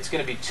 it's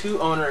going to be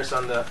too onerous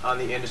on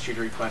the industry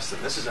to request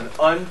them. This is an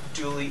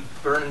unduly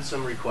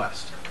burdensome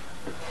request.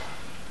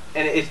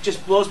 And it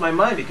just blows my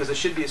mind because it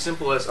should be as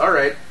simple as, all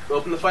right,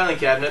 open the filing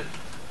cabinet,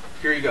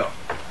 here you go,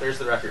 there's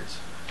the records.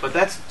 But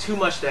that's too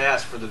much to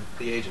ask for the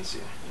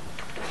agency.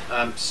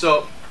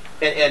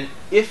 And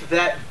if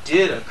that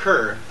did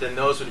occur, then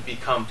those would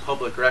become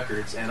public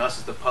records, and us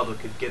as the public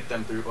could get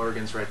them through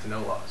Oregon's right to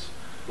know laws,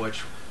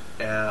 which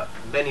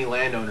many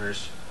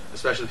landowners,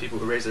 especially people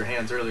who raised their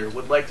hands earlier,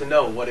 would like to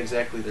know what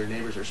exactly their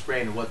neighbors are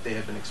spraying and what they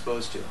have been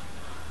exposed to.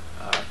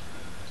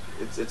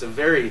 It's a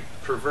very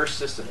perverse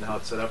system how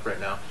it's set up right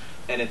now,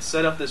 and it's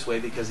set up this way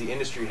because the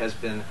industry has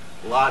been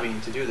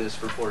lobbying to do this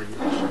for 40 years.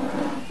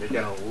 They've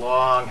got a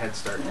long head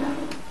start.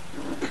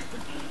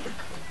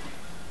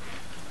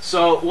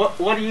 So what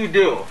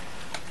do?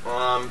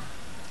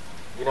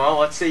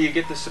 Let's say you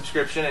get the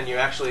subscription and you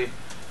actually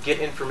get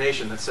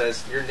information that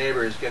says your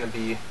neighbor is going to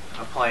be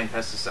applying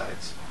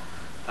pesticides.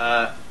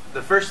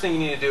 The first thing you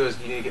need to do is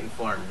you need to get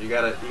informed. You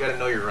gotta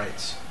know your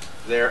rights.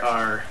 There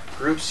are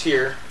groups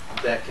here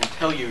that can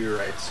tell you your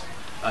rights.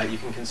 You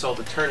can consult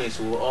attorneys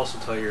who will also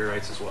tell you your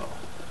rights as well.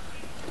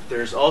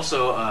 There's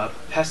also a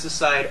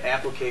pesticide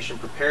application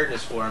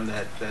preparedness form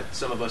that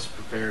some of us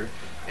prepared,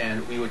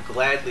 and we would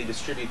gladly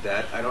distribute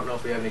that. I don't know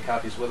if we have any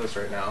copies with us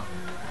right now,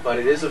 but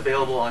it is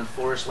available on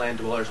Forest Land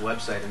Dwellers'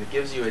 website, and it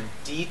gives you a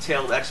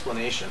detailed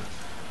explanation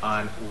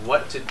on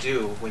what to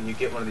do when you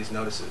get one of these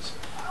notices.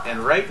 And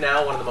right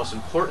now, one of the most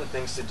important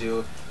things to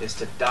do is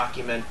to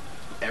document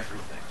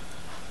everything.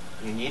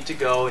 You need to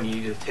go and you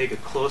need to take a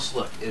close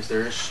look. Is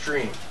there a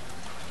stream?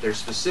 There's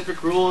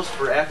specific rules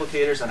for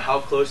applicators on how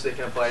close they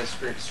can apply to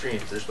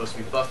streams. There's supposed to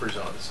be buffer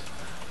zones.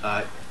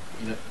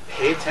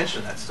 Pay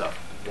attention to that stuff.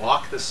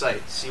 Walk the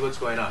site. See what's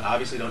going on.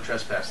 Obviously, don't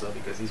trespass, though,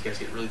 because these guys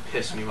get really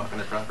pissed when you walk on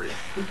their property.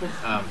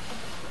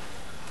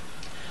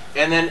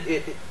 And then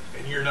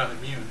And you're not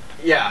immune.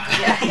 Yeah,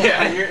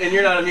 and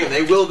you're not immune.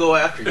 They will go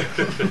after you.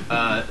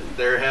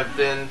 There have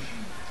been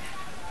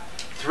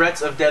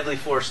threats of deadly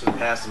force in the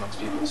past amongst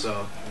people,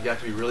 so you have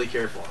to be really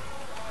careful.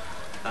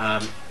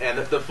 And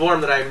the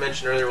form that I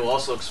mentioned earlier will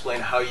also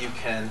explain how you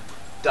can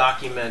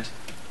document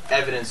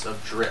evidence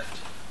of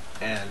drift.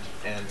 And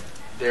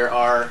there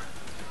are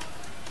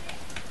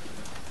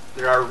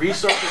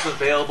resources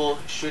available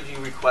should you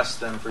request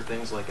them for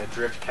things like a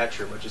drift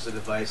catcher, which is a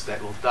device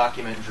that will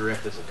document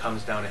drift as it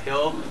comes down a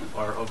hill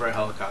or over a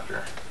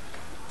helicopter.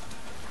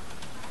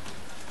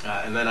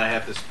 And then I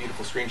have this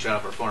beautiful screenshot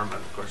of our form, but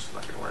of course it's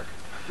not going to work.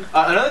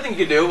 Another thing you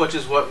can do, which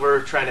is what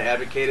we're trying to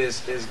advocate,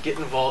 is get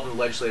involved in the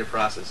legislative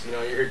process. You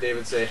heard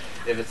David say,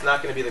 if it's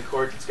not going to be the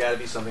court, it's got to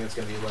be something that's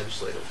going to be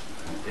legislative.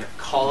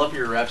 Call up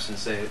your reps and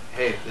say,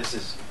 hey, this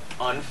is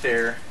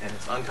unfair and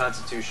it's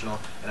unconstitutional,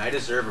 and I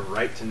deserve a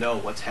right to know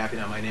what's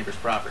happening on my neighbor's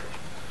property.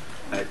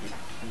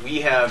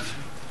 We have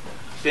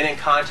been in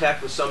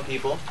contact with some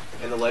people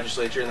in the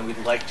legislature, and we'd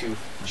like to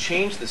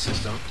change the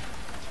system.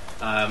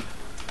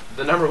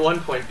 The number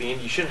one point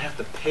being, you shouldn't have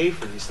to pay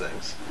for these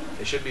things.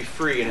 They should be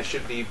free, and it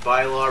should be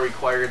by law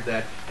required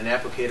that an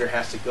applicator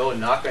has to go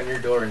and knock on your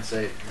door and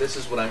say, this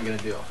is what I'm going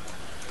to do.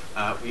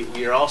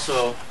 We are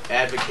also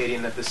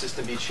advocating that the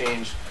system be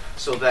changed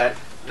so that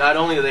not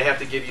only do they have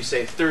to give you,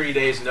 say, 30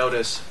 days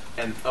notice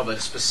and of a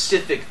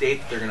specific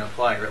date that they're going to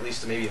apply, or at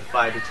least maybe a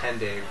 5 to 10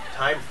 day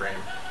time frame,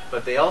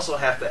 but they also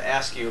have to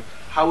ask you,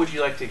 how would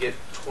you like to get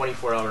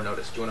 24-hour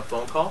notice? Do you want a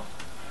phone call?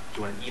 Do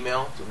you want an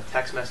email? Do you want a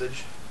text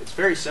message? It's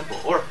very simple.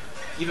 Or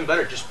even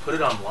better, just put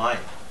it online.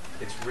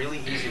 It's really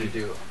easy to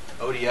do.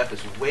 ODF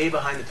is way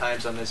behind the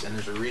times on this, and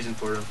there's a reason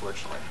for it,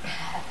 unfortunately.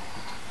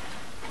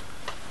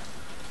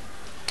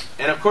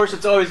 And of course,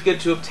 it's always good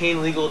to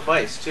obtain legal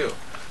advice, too.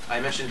 I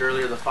mentioned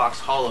earlier the Fox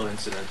Hollow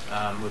incident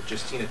with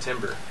Justina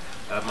Timber.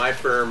 My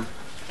firm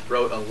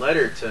wrote a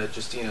letter to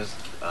Justina's,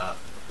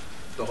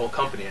 the whole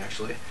company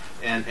actually,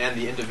 and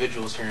the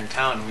individuals here in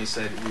town. And we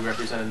said we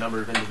represent a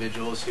number of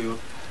individuals who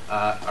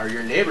are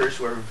your neighbors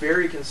who are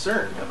very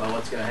concerned about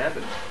what's going to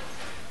happen.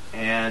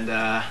 And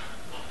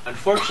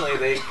unfortunately,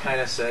 they kind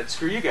of said,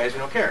 screw you guys, we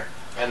don't care.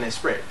 And they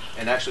sprayed.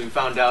 And actually, we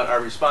found out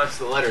our response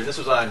to the letter, and this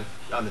was on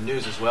the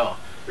news as well.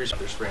 They're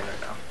spraying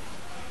right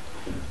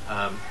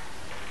now.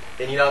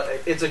 And you know,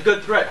 it's a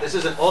good threat. This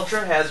is an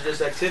ultra-hazardous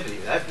activity.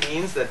 That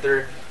means that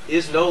there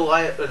is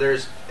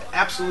there's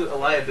absolute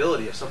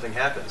liability if something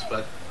happens.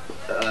 But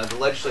the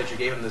legislature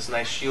gave them this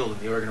nice shield in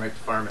the Oregon Right to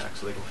Farm Act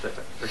so they can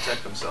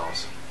protect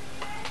themselves.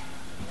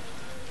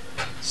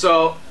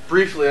 So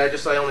briefly, I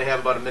only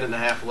have about a minute and a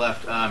half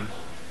left.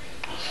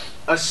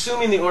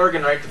 Assuming the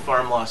Oregon Right to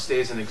Farm law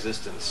stays in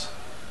existence,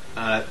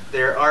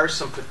 there are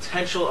some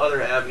potential other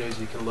avenues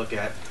you can look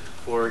at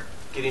for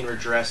getting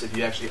redress if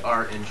you actually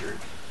are injured.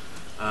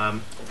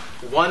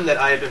 One that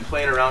I have been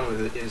playing around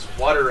with is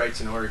water rights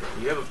in Oregon.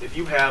 If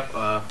you have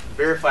a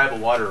verifiable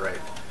water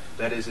right,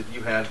 that is, if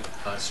you have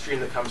a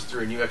stream that comes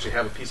through and you actually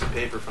have a piece of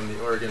paper from the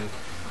Oregon,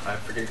 I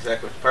forget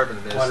exactly what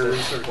department it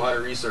is,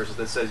 Water Resources,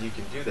 that says you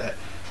can do that,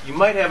 you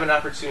might have an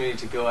opportunity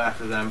to go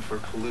after them for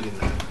polluting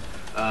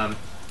that.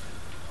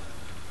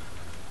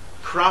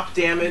 Crop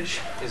damage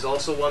is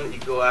also one that you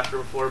can go after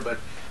them for, but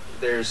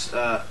there's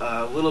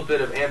a little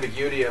bit of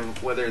ambiguity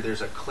of whether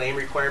there's a claim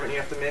requirement you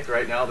have to make.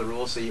 Right now, the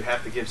rules say you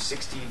have to give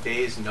 60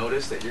 days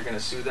notice that you're going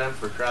to sue them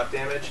for crop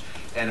damage,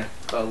 and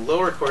a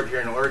lower court here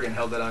in Oregon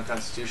held that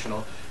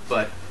unconstitutional,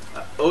 but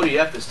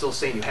ODF is still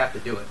saying you have to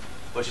do it,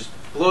 which just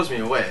blows me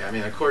away. I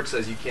mean, the court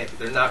says you can't,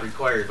 they're not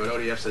required, but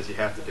ODF says you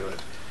have to do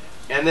it.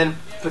 And then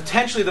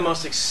potentially the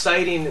most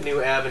exciting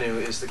new avenue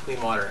is the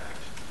Clean Water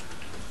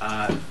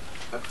Act.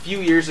 A few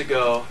years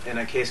ago, in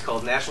a case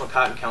called National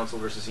Cotton Council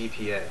versus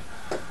EPA,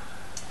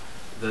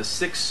 the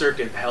Sixth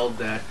Circuit held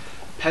that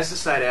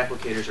pesticide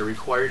applicators are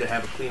required to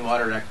have a Clean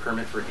Water Act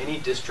permit for any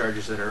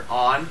discharges that are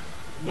on,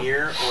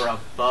 near, or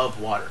above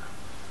water.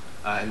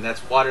 And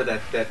that's water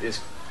that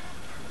is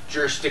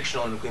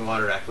jurisdictional in the Clean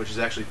Water Act, which is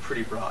actually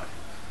pretty broad.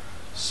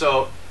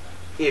 So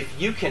if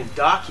you can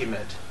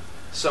document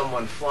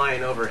someone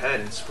flying overhead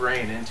and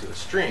spraying into a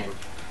stream,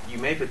 you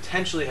may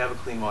potentially have a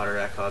Clean Water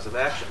Act cause of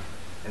action.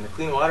 And the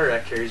Clean Water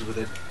Act carries with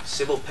it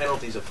civil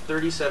penalties of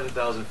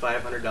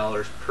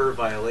 $37,500 per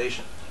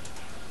violation.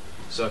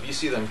 So if you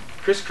see them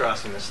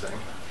crisscrossing this thing,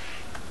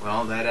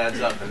 well, that adds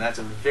up, and that's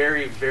a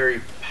very, very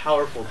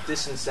powerful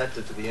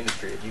disincentive to the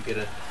industry. If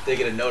they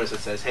get a notice that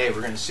says, "Hey, we're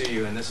going to sue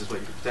you, and this is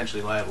what you're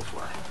potentially liable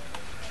for."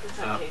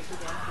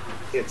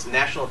 It's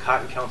National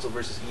Cotton Council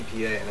versus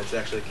EPA, and it's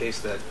actually a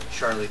case that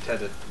Charlie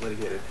Tedder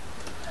litigated.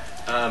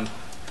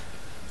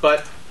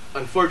 But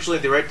unfortunately,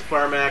 the Right to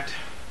Farm Act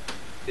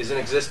is in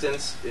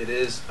existence. It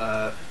is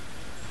a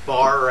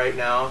bar right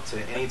now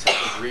to any type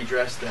of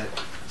redress that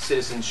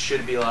citizens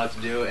should be allowed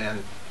to do.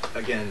 And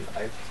again,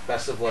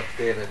 best of luck,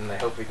 David, and I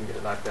hope we can get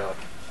it knocked out.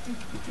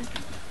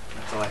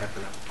 That's all I have for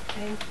now.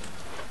 Thank you.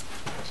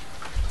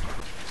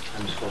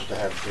 I'm supposed to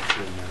have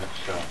 15 minutes,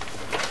 so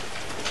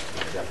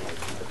definitely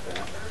keep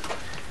that.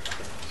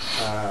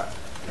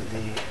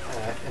 The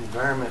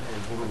environment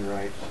and human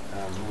rights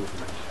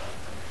movement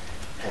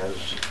has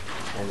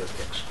kind of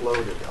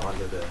exploded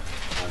onto the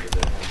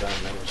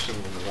environmental scene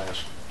in the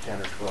last 10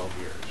 or 12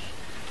 years.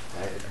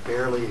 It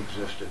barely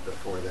existed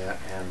before that,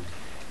 and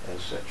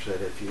as such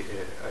that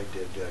I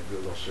did a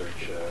Google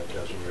search a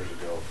dozen years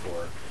ago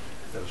for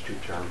those two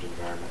terms,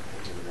 environment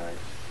and human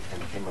rights,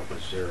 and came up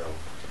with 0.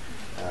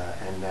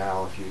 And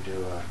now if you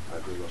do a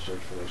Google search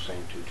for those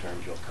same two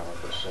terms, you'll come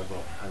up with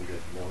several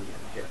 100 million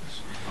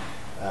hits.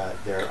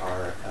 There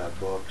are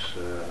books,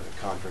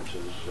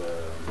 conferences,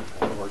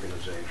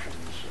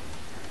 organizations,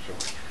 and so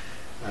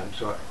on.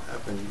 So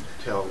up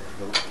until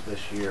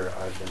this year,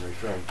 I've been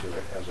referring to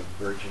it as a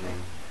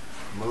burgeoning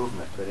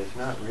movement, but it's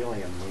not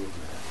really a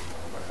movement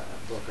anymore.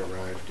 A book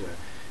arrived in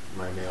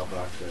my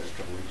mailbox a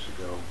couple weeks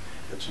ago.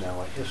 It's now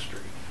a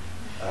history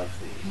of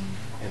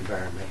the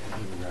environment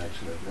and human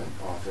rights movement,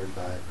 authored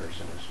by a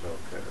person who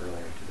spoke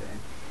earlier today.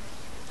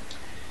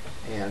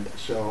 And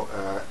so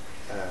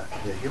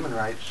the human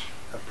rights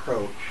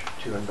approach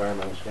to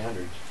environmental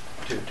standards,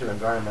 to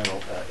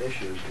environmental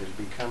issues, is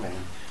becoming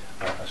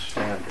a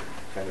standard,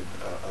 kind of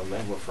a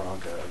lingua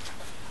franca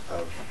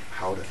of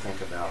how to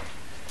think about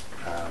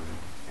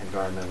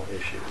environmental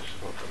issues,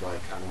 like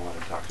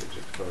unwanted toxic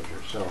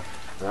exposure. So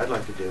what I'd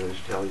like to do is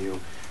tell you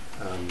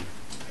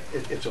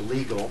it's a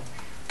legal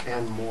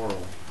and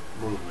moral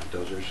movement.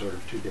 Those are sort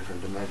of two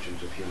different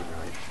dimensions of human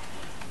rights.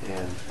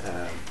 And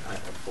I'm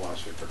a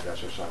philosophy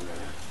professor, so I'm going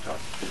to talk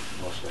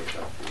mostly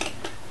about the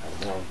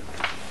moral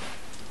dimension.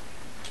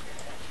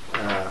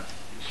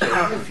 So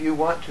if you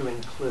want to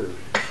include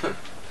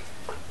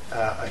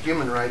a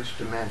human rights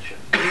dimension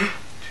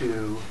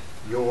to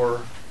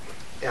your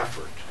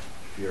effort,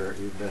 if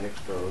you've been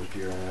exposed,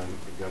 you've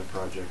got a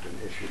project, an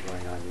issue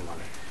going on, you want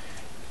to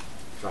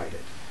fight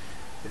it.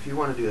 If you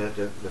want to do that,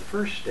 the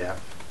first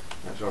step,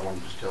 and so I want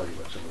to just tell you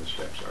what some of the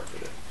steps are for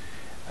this.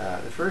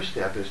 The first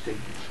step is to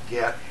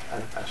get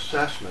an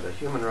assessment, a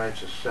human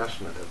rights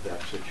assessment of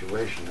that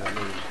situation. That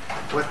means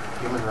what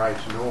human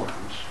rights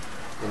norms,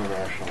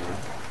 internationally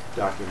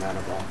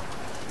documentable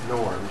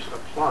norms,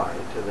 apply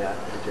to that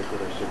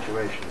particular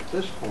situation. At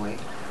this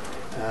point,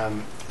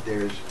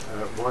 there's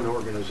one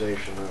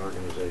organization that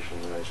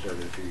I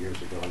started a few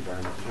years ago,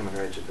 Environmental Human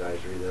Rights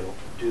Advisory, that'll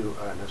do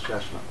an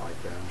assessment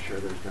like that. I'm sure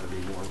there's going to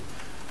be more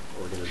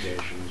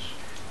organizations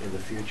in the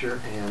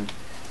future, and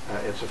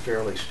it's a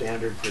fairly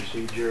standard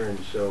procedure, and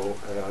so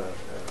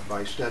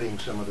by studying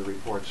some of the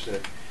reports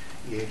that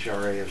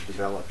EHRA has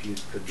developed, you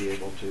could be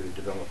able to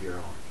develop your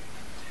own.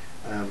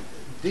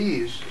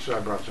 So I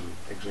brought some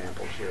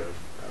examples here of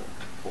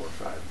 4 or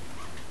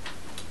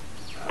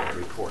 5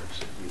 reports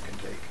that you can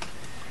take.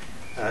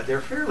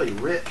 They're fairly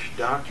rich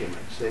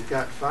documents. They've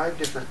got 5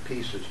 different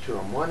pieces to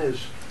them. One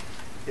is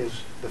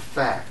the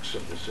facts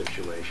of the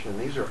situation,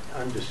 and these are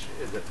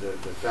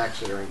the facts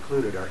that are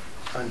included are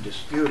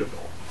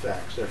undisputable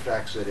facts. They're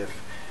facts that if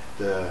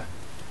I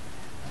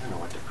don't know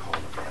what to call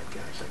the bad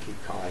guys. I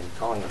keep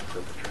calling them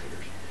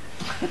perpetrators.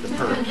 The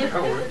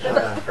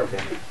perps.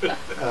 Okay.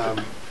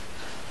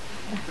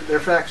 They're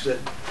facts that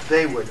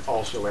they would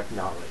also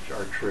acknowledge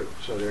are true,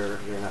 so they're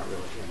not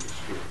really in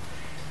dispute.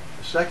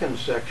 The second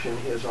section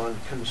is on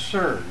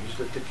concerns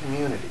that the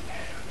community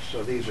has.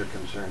 So these are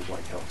concerns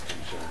like health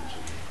concerns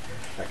and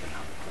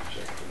economic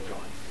concerns and so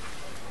on.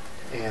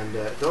 And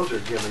those are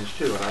givens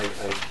too, and I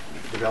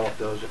developed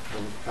those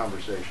from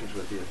conversations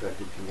with the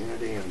affected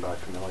community and by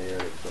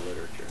familiarity with the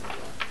literature and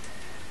so on.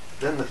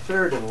 Then the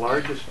third and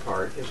largest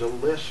part is a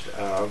list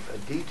of a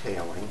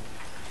detailing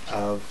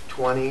of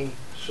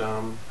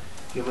 20-some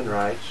human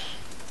rights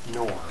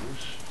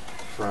norms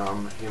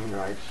from human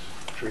rights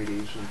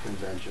treaties and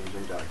conventions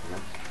and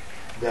documents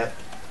that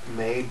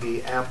may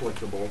be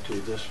applicable to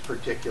this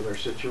particular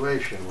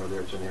situation, whether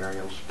it's an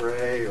aerial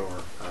spray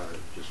or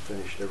just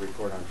finished a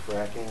report on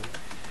fracking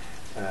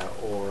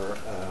or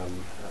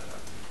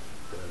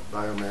the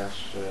biomass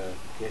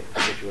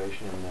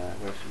situation in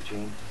West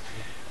Eugene.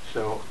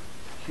 So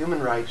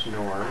human rights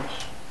norms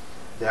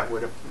that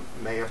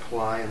may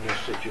apply in this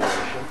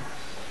situation,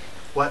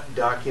 what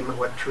document,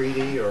 what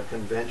treaty or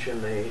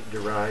convention they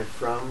derive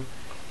from,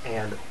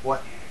 and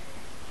what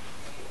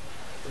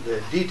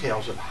the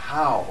details of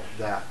how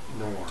that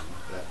norm,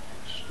 that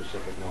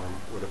specific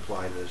norm, would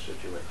apply to this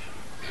situation.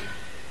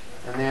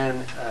 And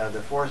then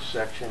the fourth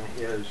section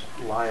is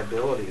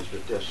liabilities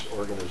that this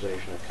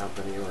organization, a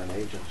company, or an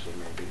agency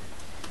maybe.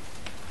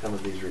 Some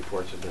of these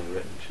reports have been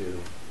written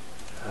to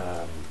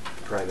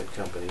private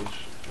companies,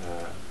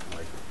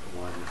 like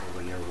one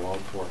over near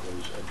Waldport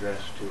was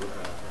addressed to a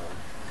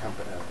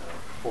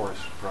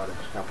forest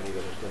products company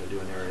that was going to do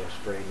an area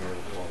spray near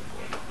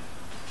Waldport.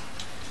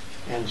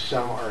 And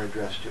some are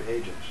addressed to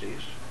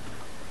agencies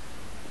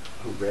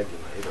who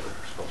regulate or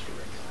are supposed to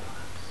regulate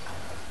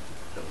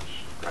those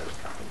private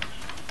companies.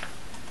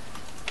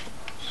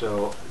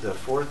 So the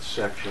fourth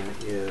section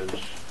is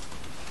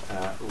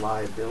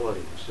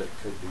liabilities that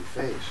could be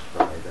faced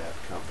by that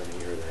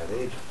company or that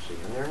agency,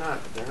 and they're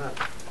not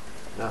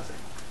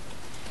nothing.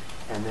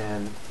 And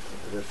then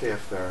the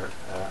fifth are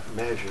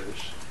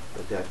measures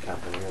that that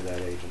company or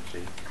that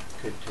agency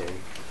could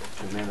take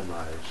to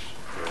minimize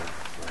their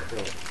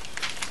liability.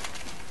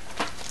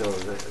 So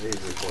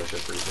these reports are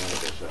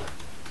presented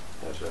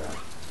as a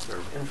sort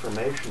of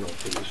informational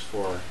piece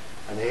for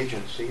an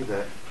agency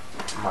that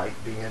might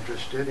be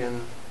interested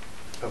in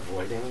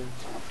avoiding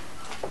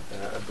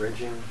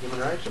abridging human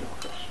rights in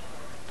office.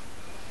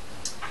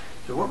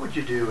 So what would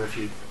you do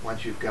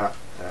once you've got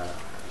a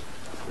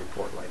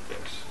report like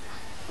this?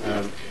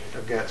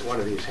 I've got one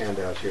of these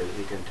handouts here that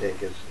you can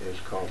take is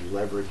called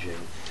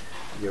Leveraging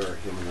Your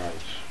Human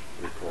Rights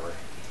Report.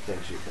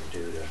 Things you can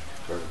do to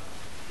sort of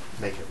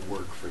make it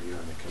work for you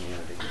in the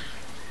community.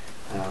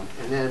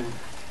 And then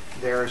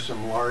there are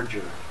some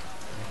larger,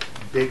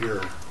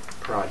 bigger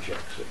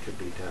projects that could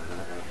be done.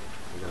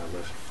 I'm going to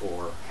list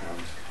 4.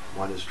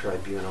 One is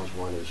tribunals,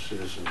 one is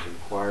citizens'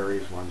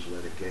 inquiries, one's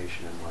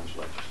litigation, and one's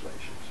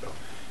legislation. So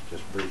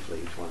just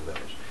briefly, each one of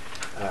those.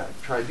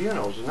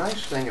 Tribunals, the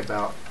nice thing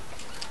about,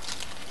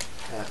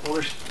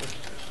 let's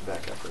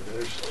back up further.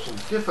 There's some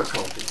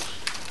difficulties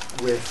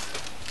with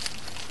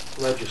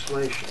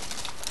legislation.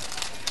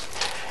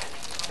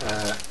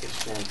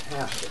 It's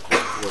fantastic when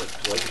it works.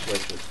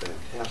 Legislation is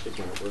fantastic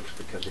when it works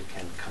because it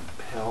can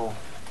compel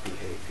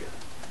behavior.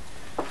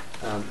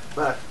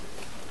 But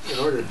in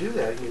order to do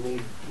that, you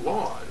need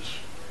laws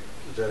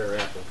that are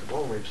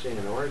applicable. And we've seen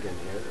in Oregon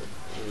here that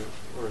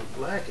we're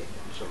lacking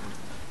in some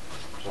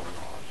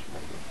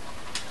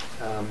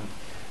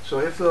So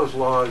if those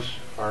laws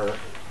are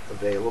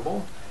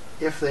available,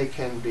 if they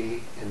can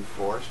be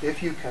enforced,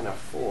 if you can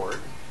afford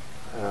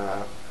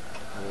an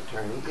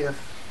attorney, if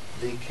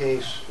the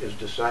case is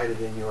decided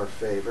in your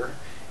favor,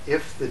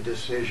 if the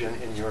decision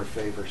in your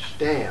favor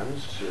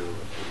stands through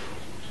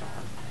appeals and so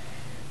on,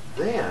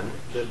 then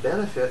the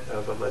benefit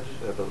of a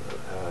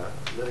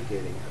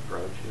litigating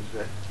approach is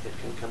that it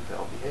can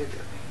compel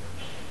behavior.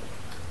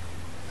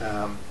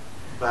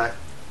 But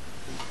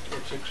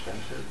it's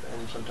expensive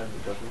and sometimes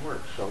it doesn't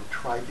work. So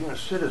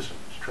citizens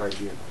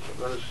tribunals. So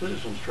what a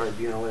citizens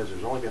tribunal is,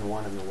 there's only been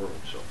one in the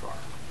world so far.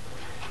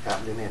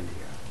 Happened in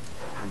India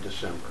in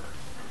December.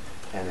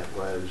 And it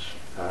was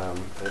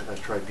a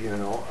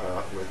tribunal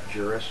with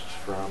jurists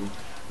from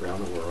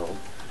around the world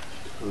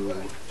who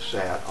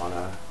sat on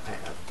a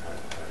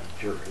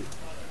jury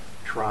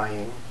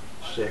trying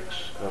the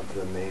six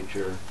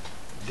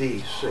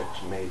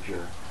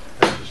major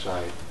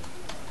pesticide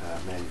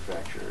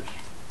manufacturers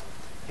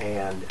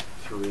and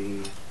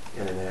 3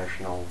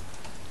 international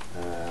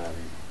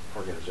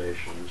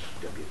organizations,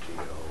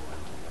 WTO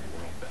and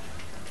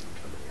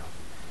somebody else,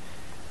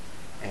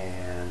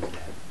 and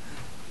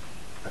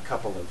a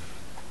couple of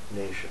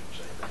nations,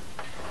 I think.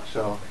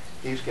 So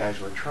these guys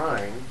were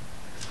trying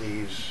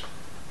these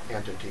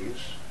entities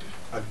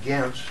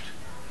against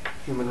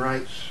human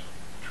rights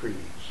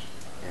treaties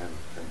and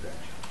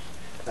conventions.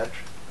 That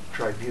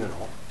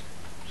tribunal,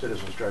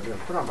 citizens tribunal,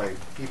 put on by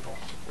people,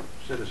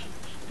 citizens.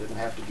 Didn't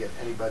have to get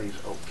anybody's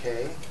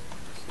okay.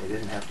 They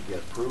didn't have to get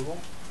approval.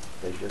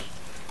 They just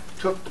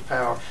took the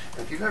power.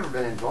 And if you've ever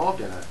been involved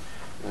in an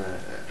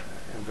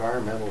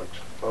environmental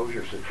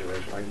exposure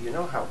situation, like, you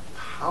know how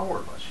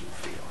powerless you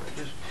feel. It's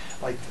just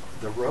like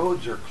the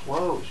roads are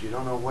closed. You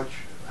don't know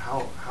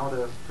how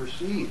to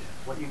proceed,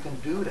 what you can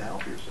do to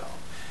help yourself.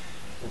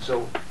 And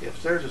so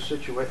if there's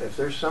if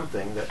there's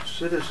something that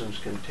citizens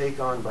can take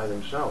on by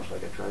themselves,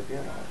 like a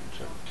tribunal, and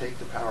so take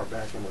the power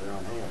back into their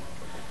own hands,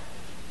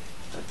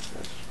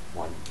 that's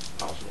one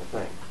possible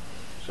thing.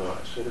 So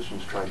a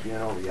citizens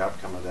tribunal, the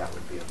outcome of that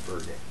would be a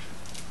verdict.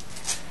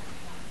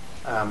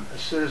 A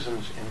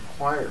citizens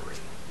inquiry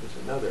is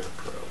another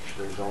approach.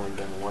 There's only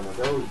been one of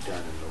those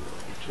done in the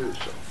world, too,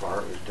 so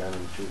far. It was done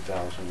in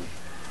 2006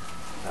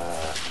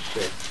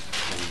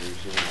 in New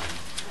Zealand,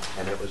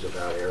 and it was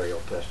about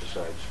aerial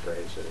pesticide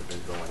sprays that had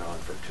been going on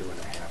for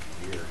 2.5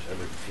 years.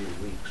 Every few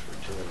weeks for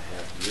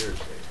 2.5 years,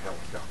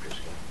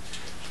 helicopters came,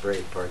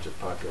 sprayed parts of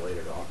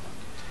populated Auckland.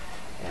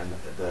 And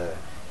the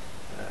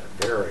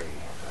very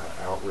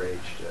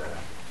outraged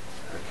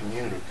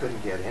community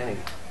couldn't get any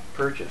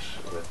purchase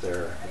with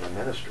the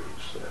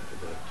ministries that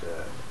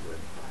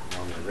would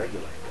normally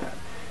regulate that.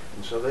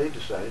 And so they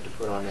decided to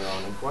put on their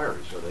own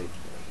inquiry. So they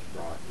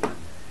brought in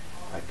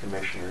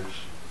commissioners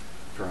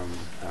from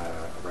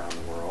around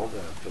the world,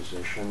 a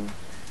physician,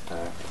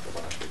 a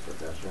philosophy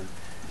professor,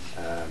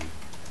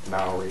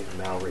 Maori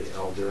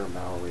elder,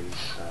 Maori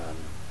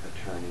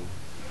attorney,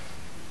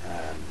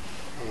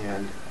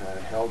 and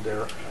held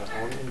their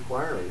own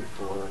inquiry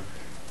for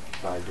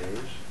 5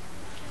 days,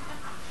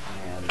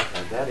 and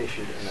that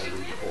issued in a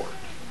report.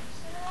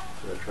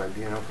 So the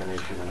tribunal can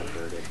issue in a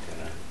verdict,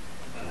 and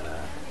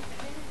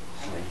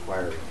an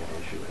inquiry can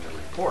issue in a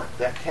report.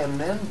 That can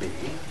then be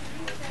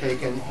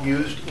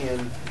used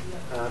in,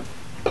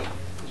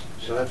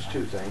 so that's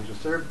 2 things. The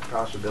third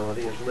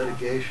possibility is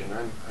litigation.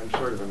 I'm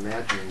sort of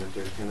imagining that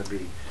there's going to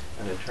be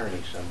an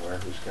attorney somewhere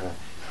who's going to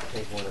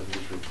take one of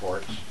these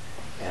reports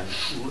and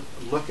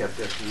look at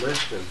this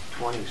list of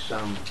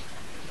 20-some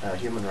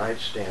human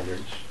rights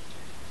standards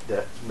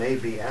that may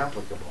be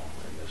applicable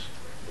in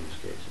these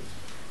cases,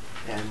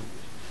 and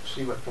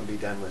see what can be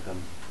done with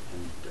them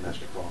in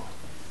domestic law.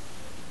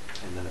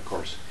 And then, of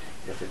course,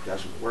 if it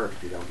doesn't work,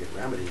 if you don't get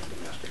remedy in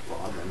domestic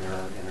law, then there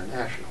are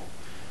international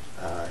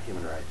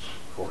human rights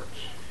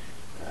courts.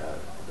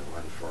 The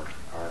one for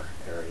our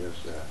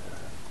areas in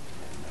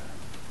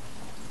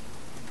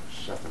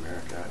South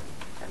America,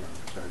 I don't know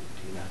if it's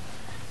Argentina,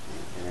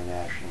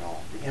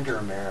 the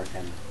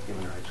Inter-American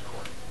Human Rights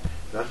Court.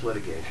 That's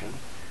litigation.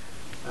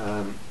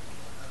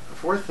 The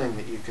fourth thing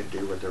that you could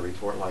do with a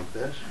report like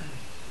this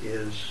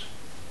is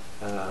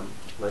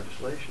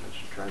legislation. Is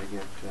to try to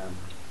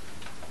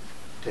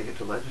take it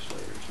to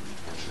legislators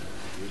and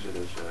use it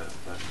as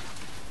a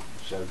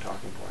set of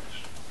talking points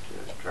to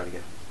try to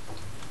get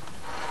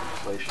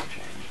legislation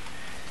changed.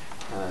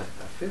 A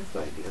fifth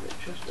idea that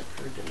just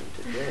occurred to me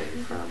today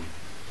from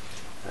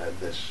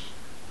this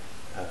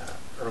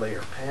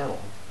earlier panel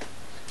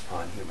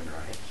on human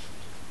rights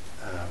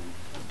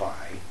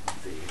by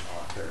the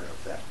author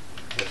of that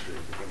history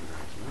of the human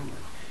rights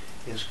movement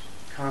is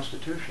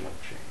constitutional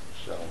change.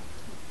 So,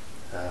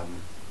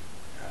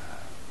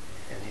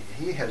 and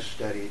he has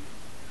studied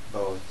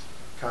both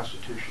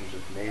constitutions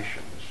of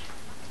nations,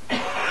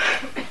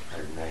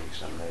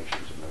 190-some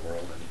nations in the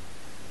world, and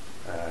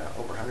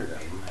over 100 of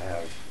them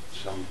have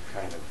some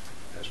kind of,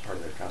 as part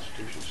of their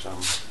constitution,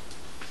 some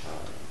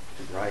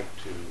right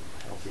to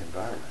healthy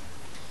environment,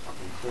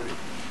 including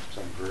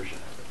some version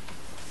of it.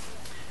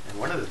 And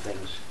one of the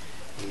things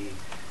he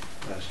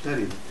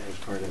studied as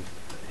part of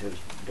his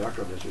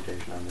doctoral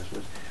dissertation on this,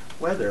 was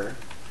whether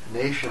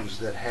nations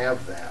that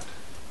have that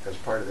as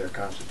part of their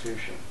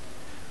constitution,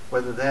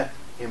 whether that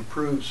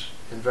improves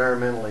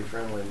environmentally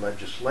friendly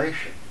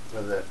legislation,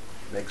 whether that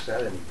makes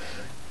that any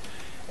better,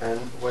 and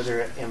whether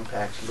it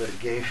impacts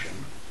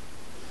litigation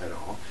at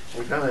all.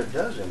 And we found that it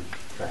does, in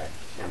fact,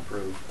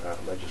 improve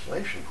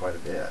legislation quite a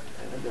bit,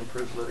 and it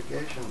improves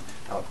litigation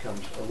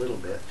outcomes a little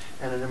bit,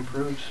 and it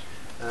improves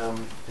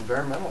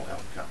environmental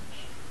outcomes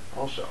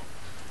also.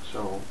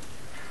 So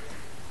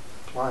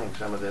applying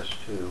some of this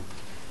to,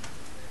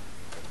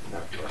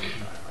 not to I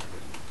wouldn't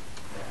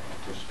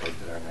anticipate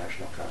that our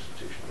national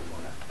constitution would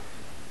want to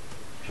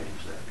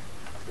change that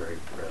very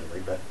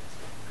readily, but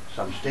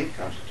some state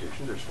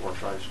constitutions, there's 4 or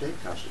 5 state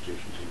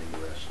constitutions in the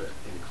U.S. that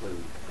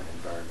include an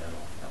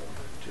environmental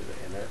element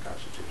in their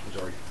constitutions,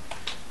 or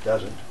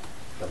doesn't,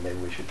 but maybe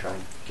we should try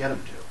and get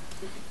them to.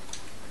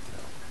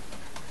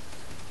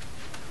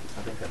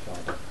 I think that's all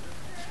I got.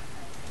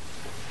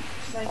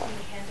 So I can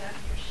hand out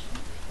your sheet.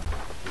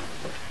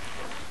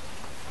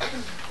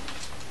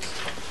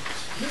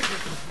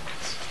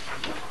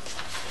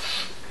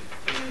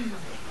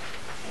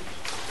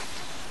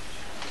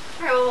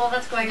 All right, well, while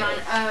that's going on,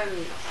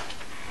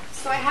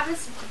 so I have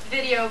this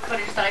video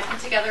footage that I put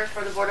together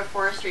for the Board of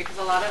Forestry because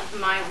a lot of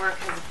my work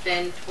has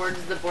been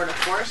towards the Board of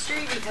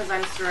Forestry because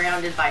I'm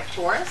surrounded by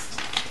forest.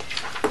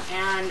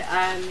 And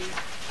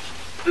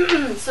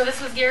so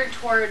this was geared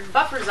toward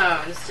buffer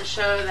zones to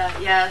show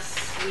that, yes,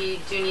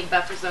 we do need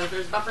buffer zones.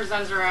 There's buffer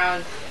zones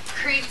around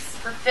creeks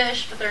for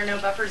fish, but there are no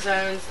buffer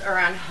zones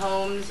around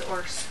homes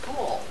or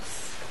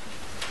schools.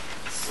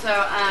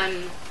 So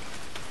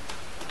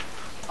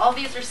all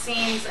these are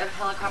scenes of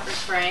helicopter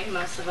spraying.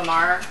 Most of them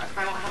are. I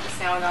probably won't have the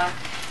sound on.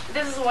 But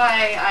this is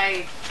why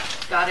I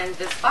got into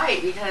this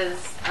fight, because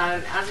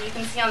as you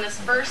can see on this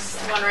first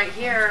one right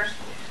here,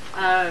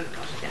 I'll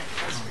get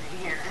the screen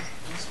here.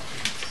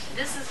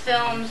 This is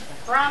filmed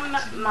from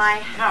my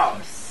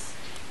house.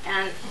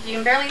 And you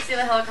can barely see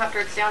the helicopter.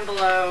 It's down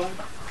below.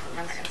 I'm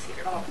not going to see it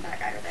at all with that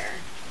guy over there.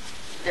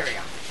 There we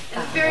go. In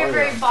the very,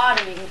 very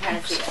bottom, you can kind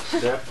of see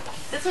it. Yep.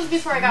 This was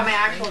before I got my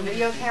actual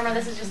video camera.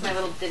 This is just my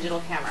little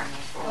digital camera.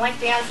 And like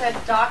Dan said,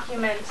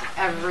 document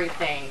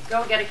everything.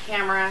 Go get a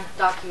camera,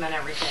 document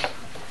everything.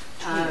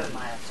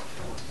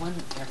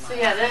 So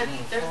yeah,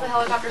 there's the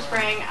helicopter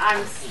spraying.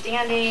 I'm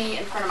standing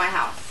in front of my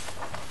house.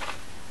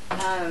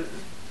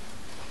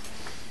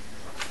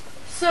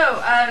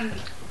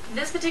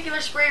 This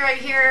particular spray right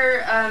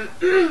here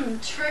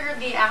triggered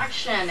the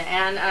action,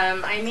 and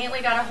I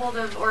immediately got a hold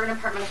of Oregon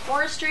Department of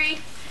Forestry.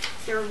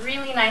 They were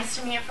really nice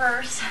to me at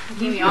first,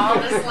 gave me all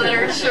this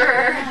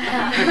literature.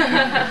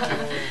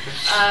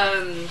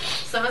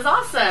 So it was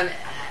awesome.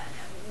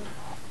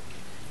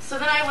 So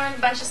then I learned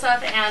a bunch of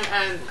stuff, and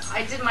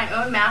I did my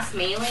own mass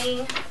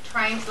mailing,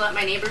 trying to let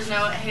my neighbors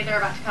know, hey, they're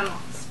about to come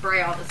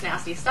spray all this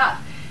nasty stuff.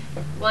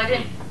 Well, I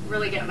didn't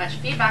really get much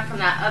feedback from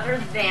that, other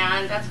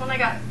than that's when I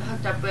got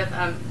hooked up with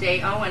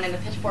Day Owen and the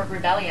Pitchfork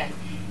Rebellion.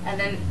 And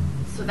then,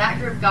 so that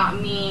group got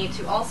me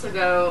to also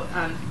go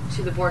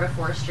to the Board of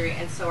Forestry,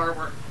 and so our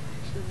work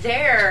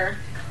there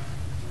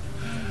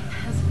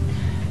has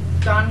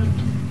gone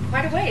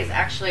quite a ways,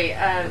 actually.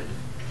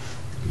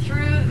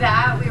 Through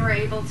that, we were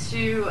able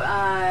to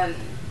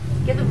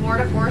get the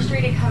Board of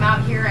Forestry to come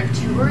out here and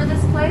tour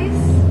this place,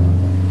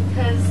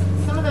 because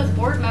some of those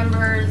board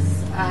members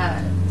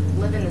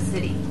live in the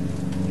city.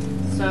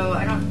 So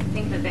I don't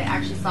think that they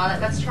actually saw that.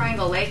 That's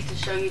Triangle Lake, to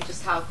show you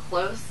just how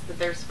close that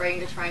they're spraying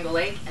to Triangle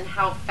Lake and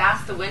how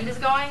fast the wind is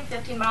going,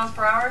 15 miles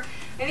per hour.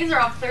 And these are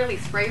all clearly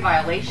spray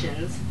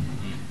violations.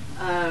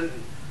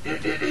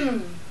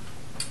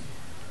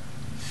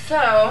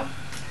 So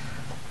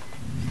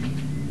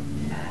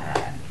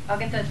I'll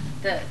get the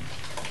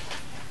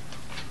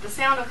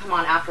sound will come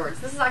on afterwards.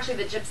 This is actually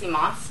the gypsy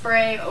moth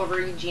spray over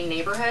Eugene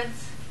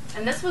neighborhoods,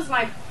 and this was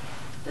my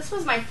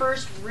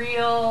first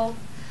real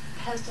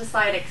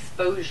pesticide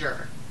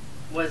exposure.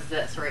 Was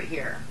this right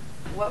here?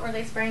 What were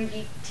they spraying?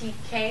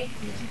 BTK.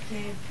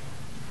 BTK.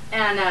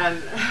 And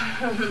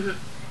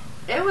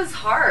it was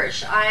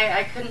harsh.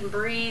 I couldn't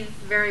breathe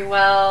very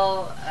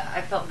well.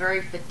 I felt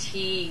very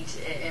fatigued.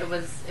 It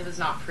was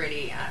not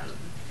pretty.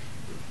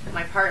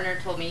 My partner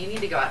told me, you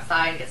need to go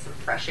outside and get some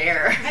fresh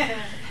air.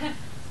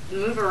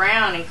 Move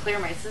around and clear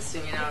my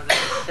system,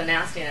 the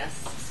nastiness.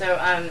 So,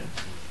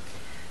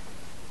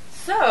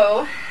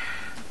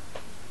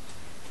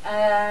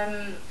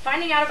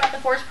 finding out about the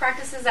Forest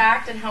Practices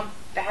Act and how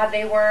bad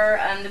they were,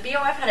 the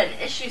BOF had an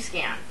issue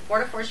scan. The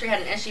Board of Forestry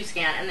had an issue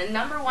scan, and the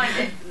number one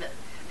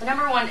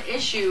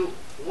issue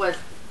was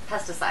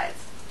pesticides.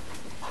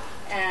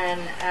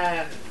 And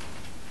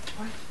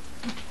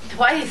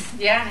twice,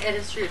 yeah, it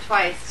is true,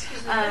 twice.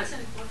 What's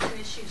an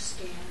issue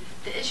scan?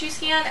 The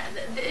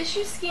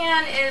issue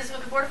scan is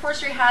what the Board of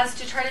Forestry has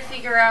to try to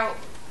figure out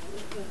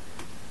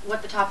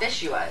what the top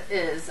issue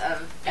is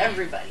of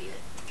everybody.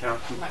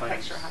 Count I'm not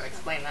quite sure how to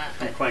explain that.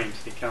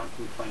 Complaints. They count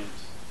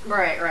complaints.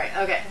 Right.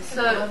 Okay. It's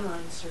So. an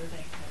online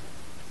survey.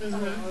 Mm-hmm.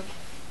 Oh, okay.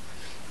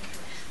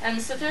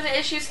 And so through the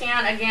issue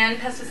scan, again,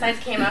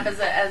 pesticides came up as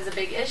a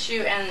big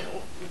issue, and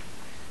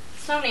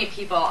so many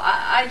people.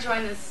 I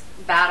joined this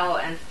battle,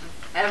 and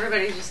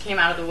everybody just came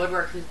out of the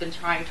woodwork who's been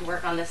trying to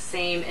work on this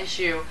same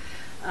issue.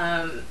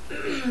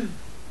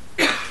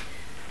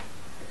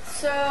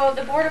 So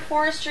the Board of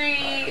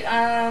Forestry,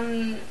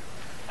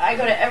 I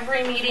go to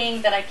every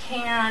meeting that I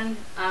can.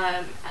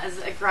 As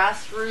a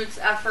grassroots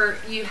effort,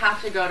 you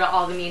have to go to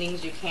all the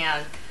meetings you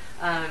can,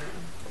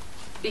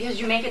 because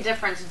you make a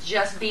difference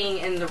just being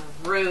in the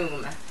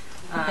room.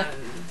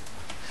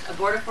 A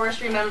Board of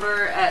Forestry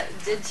member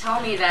did tell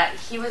me that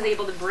he was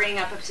able to bring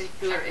up a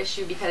particular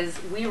issue because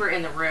we were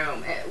in the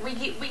room. We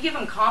give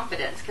them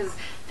confidence because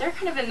they're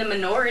kind of in the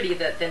minority,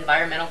 the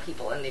environmental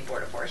people in the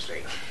Board of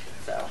Forestry.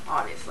 So,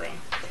 obviously.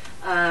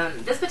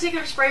 This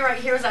particular spray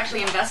right here was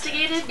actually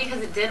investigated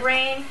because it did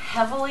rain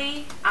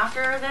heavily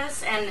after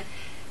this. And,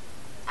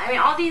 I mean,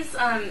 all these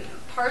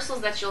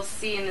parcels that you'll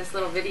see in this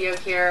little video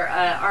here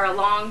are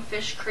along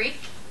Fish Creek,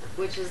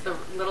 which is the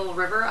little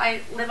river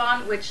I live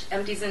on, which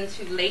empties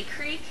into Lake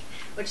Creek,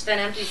 which then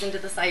empties into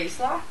the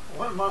Siuslaw.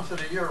 What month of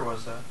the year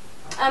was that?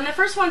 The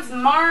first one's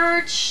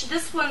March.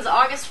 This one's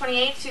August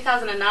 28th,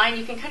 2009.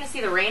 You can kind of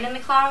see the rain in the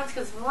clouds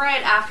because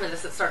right after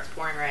this it starts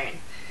pouring rain.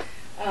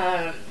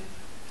 As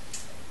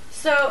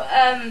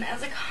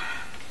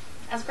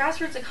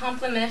grassroots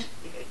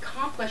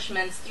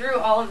accomplishments through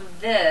all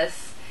of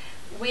this,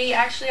 we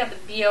actually at the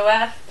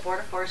BOF, Board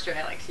of Forestry,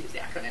 I like to use the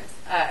acronyms,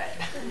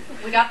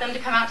 we got them to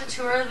come out to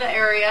tour the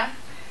area.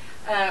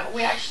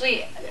 We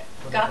actually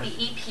got the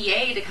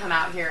EPA to come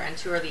out here and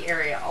tour the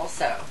area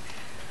also.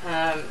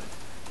 Are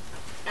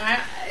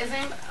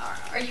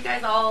you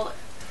guys all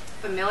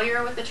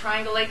familiar with the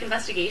Triangle Lake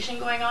investigation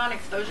going on,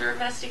 exposure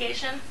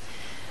investigation?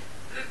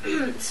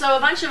 So a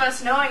bunch of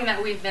us, knowing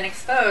that we've been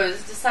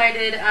exposed,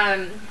 decided,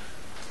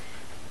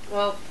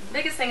 well, the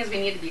biggest thing is we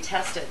need to be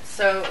tested.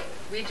 So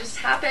we just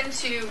happened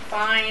to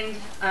find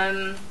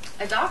a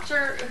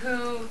doctor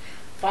who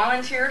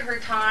volunteered her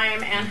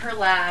time and her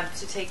lab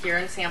to take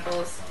urine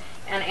samples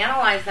and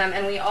analyze them,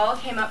 and we all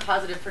came up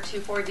positive for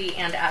 2,4-D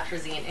and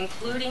atrazine,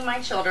 including my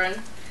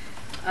children.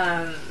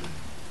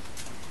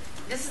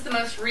 This is the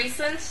most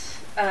recent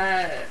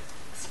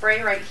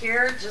spray right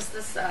here, just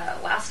this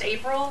last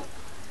April.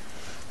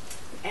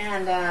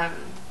 And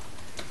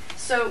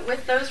so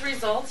with those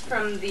results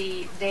from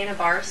the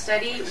Dana-Barr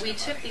study, we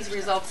took these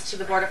results to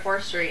the Board of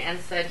Forestry and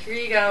said, here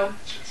you go,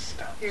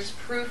 here's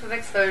proof of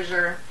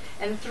exposure.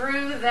 And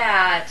through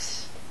that,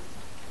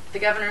 the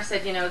governor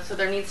said, so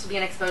there needs to be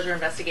an exposure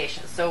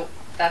investigation. So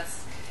the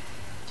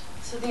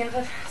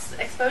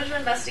exposure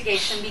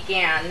investigation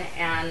began,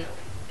 and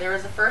there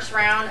was a first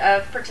round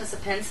of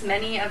participants.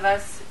 Many of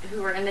us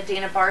who were in the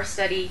Dana-Barr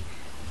study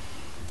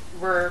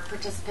were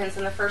participants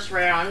in the first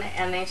round,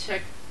 and they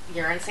took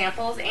urine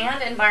samples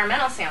and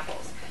environmental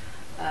samples.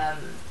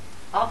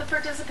 All the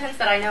participants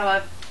that I know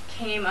of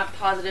came up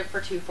positive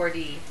for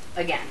 2,4-D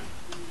again.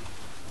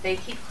 They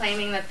keep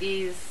claiming that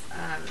these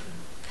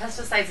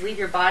pesticides leave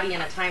your body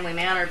in a timely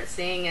manner, but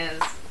seeing as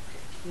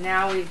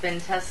now we've been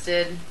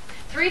tested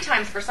 3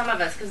 times for some of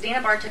us, because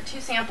Dana-Barr took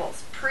 2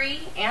 samples,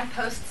 pre and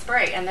post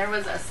spray, and there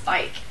was a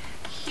spike,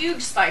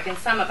 huge spike in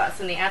some of us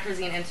in the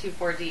atrazine and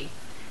 2,4-D.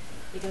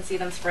 You can see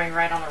them spraying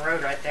right on the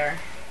road right there.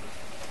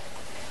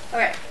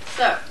 Okay,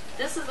 so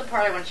this is the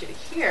part I want you to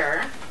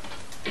hear.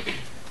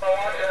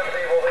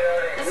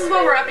 This is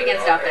what we're up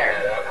against out there.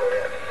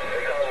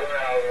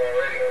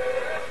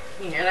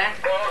 Can you hear that?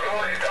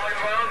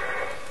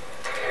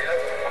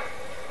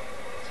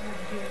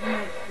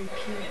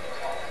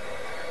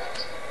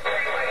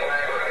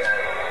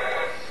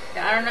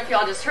 Yeah, I don't know if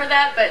y'all just heard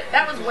that, but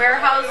that was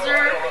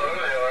Weyerhaeuser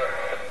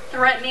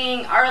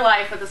threatening our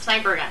life with a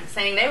sniper gun,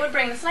 saying they would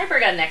bring the sniper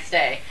gun next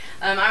day.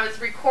 I was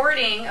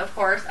recording, of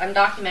course, I'm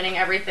documenting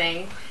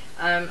everything.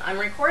 I'm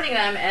recording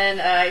them, and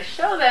I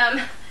show them,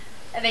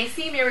 and they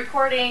see me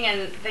recording,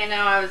 and they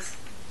know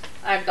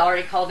I've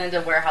already called into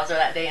Weyerhaeuser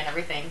that day and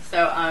everything.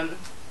 So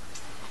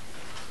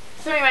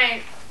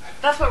anyway,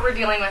 that's what we're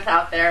dealing with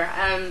out there.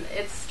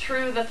 It's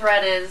true, the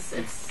threat is,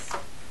 it's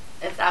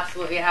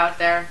absolutely out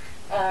there.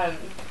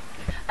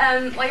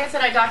 Like I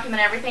said, I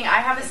document everything. I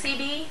have a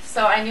CB,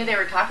 so I knew they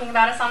were talking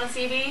about us on the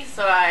CB,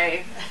 so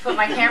I put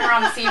my camera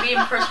on the CB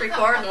and first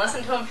record and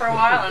listen to them for a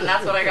while, and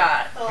that's what I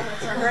got. Oh,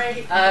 that's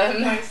great.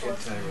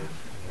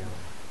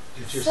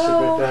 Did you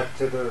submit that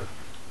to the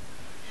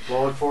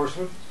law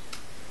enforcement?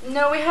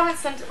 No, we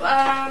haven't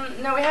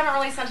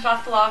really sent it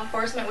off to law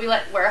enforcement. We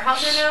let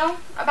Weyerhaeuser know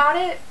about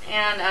it,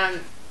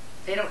 and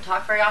they don't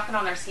talk very often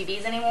on their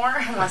CBs anymore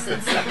unless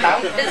it's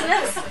about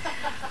business.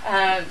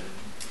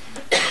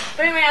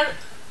 But anyway,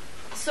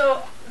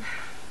 so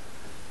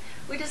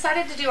we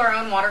decided to do our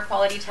own water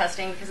quality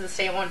testing because the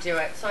state won't do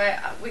it. So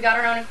we got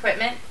our own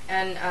equipment,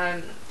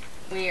 and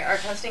we are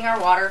testing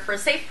our water for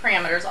safe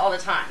parameters all the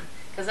time,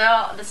 because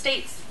the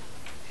states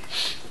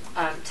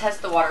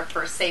test the water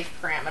for safe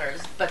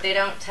parameters, but they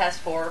don't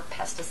test for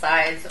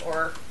pesticides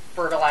or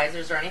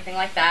fertilizers or anything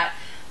like that.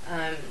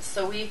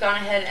 So we've gone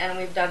ahead and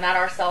we've done that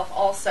ourselves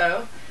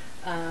also.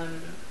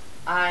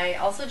 I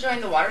also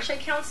joined the Watershed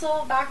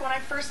Council back when I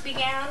first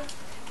began,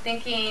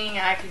 thinking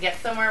I could get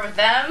somewhere with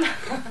them.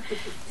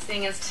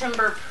 Seeing as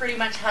Timber pretty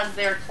much has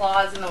their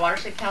claws in the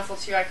Watershed Council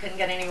too, I couldn't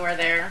get anywhere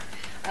there.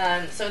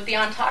 So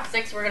beyond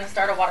Toxics, we're going to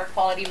start a water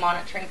quality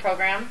monitoring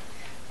program,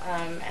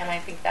 and I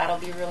think that'll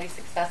be really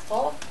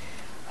successful.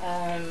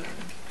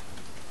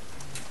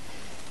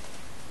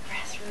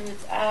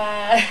 Grassroots.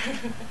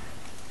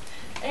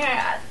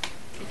 Anyway,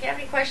 if you have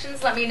any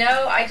questions, let me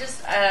know. I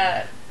just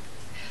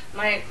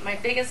my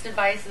biggest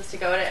advice is to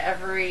go to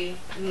every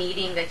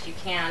meeting that you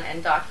can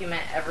and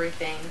document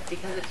everything,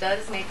 because it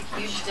does make a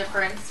huge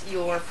difference,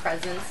 your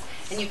presence,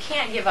 and you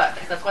can't give up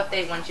because that's what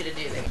they want you to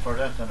do. For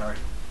that, then are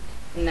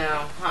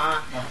No,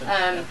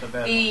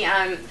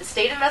 the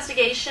state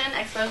investigation,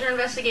 exposure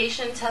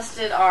investigation,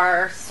 tested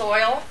our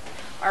soil,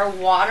 our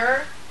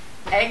water,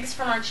 eggs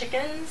from our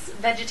chickens,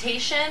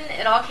 vegetation.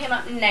 It all came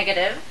up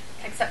negative,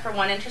 except for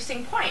one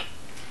interesting point.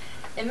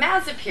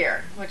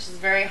 Imazapyr, which is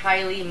very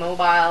highly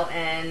mobile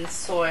in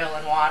soil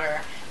and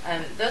water,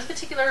 those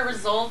particular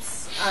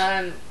results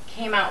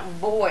came out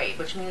void,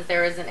 which means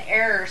there is an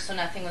error, so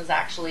nothing was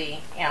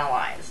actually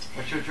analyzed.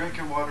 But your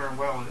drinking water and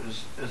well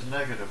is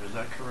negative, is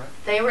that correct?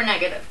 They were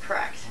negative,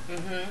 correct.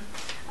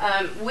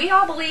 We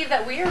all believe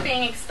that we are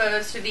being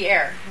exposed to the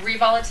air.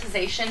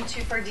 Revolatilization,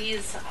 2,4-D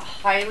is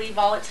highly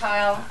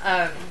volatile.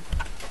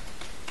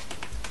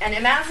 And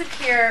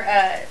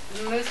imazapyr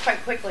moves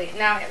quite quickly.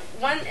 Now,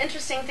 one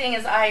interesting thing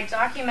is I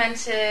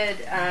documented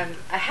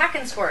a hack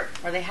and squirt,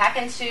 where they hack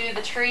into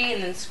the tree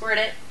and then squirt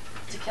it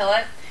to kill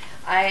it.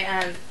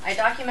 I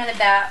documented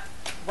that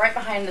right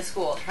behind the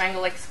school,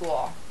 Triangle Lake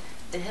School.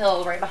 The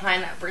hill right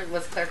behind that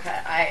was clear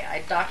cut.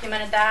 I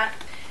documented that,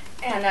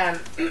 and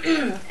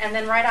and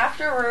then right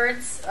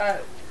afterwards,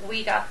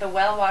 we got the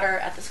well water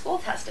at the school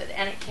tested,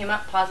 and it came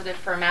up positive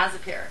for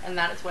imazapyr, and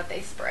that is what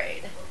they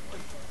sprayed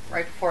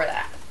right before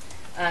that.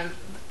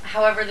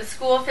 However, the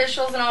school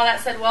officials and all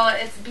that said, well,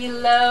 it's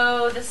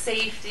below the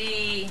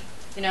safety,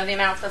 the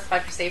amount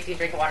specified for safety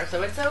drinking water,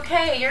 so it's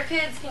okay. Your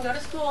kids can go to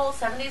school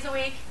 7 days a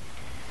week,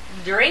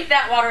 drink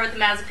that water with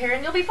imazapyr,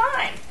 and you'll be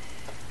fine.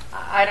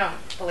 I don't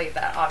believe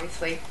that,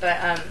 obviously,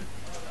 but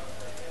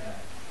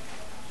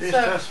These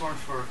tests weren't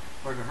for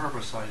the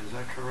herbicide, is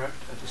that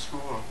correct? At the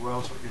school or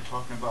wells, what you're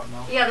talking about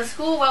now? Yeah, the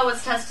school well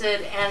was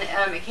tested,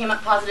 and it came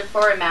up positive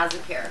for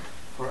imazapyr.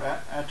 For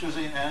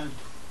atrazine and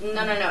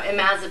No,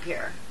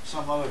 imazapyr.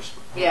 some other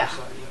herbicide. Yeah.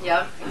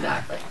 Yep,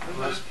 exactly.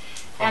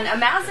 And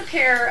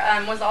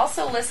imazapyr was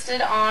also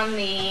listed on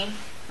the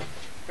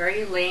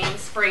very lame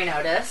spray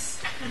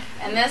notice.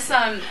 And this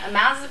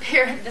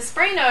imazapyr, the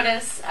spray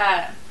notice,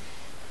 a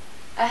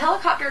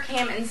helicopter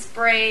came and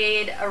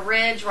sprayed a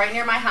ridge right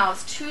near my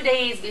house 2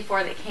 days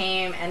before they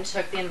came and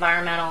took the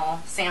environmental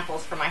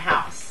samples for my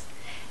house.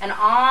 And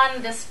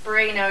on the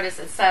spray notice,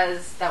 it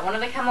says that one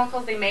of the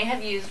chemicals they may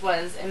have used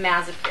was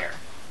imazapyr.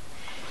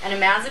 And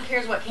imazapyr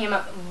is what came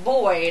up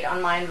void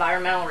on my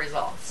environmental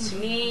results. To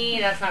me,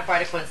 that's not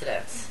quite a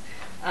coincidence.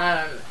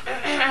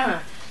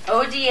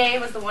 ODA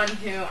was the one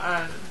who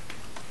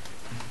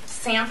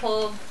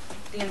sampled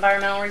the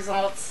environmental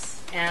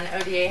results, and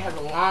ODA has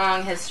a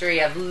long history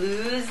of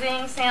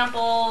losing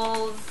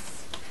samples,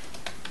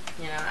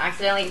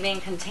 accidentally being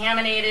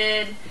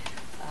contaminated.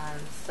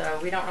 So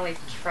we don't really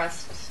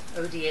trust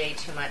ODA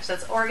too much.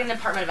 That's Oregon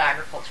Department of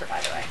Agriculture,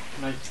 by the way.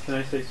 Can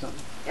I say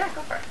something? Yeah,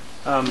 go for it.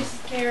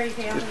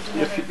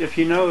 If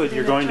you know that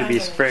you're going to be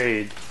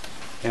sprayed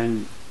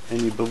and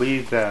you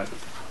believe that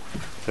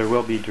there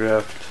will be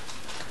drift,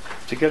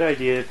 it's a good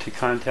idea to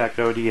contact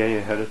ODA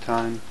ahead of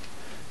time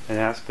and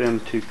ask them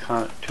to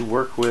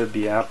work with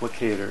the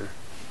applicator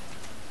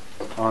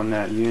on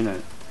that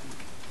unit.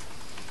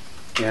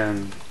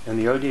 And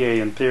the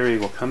ODA in theory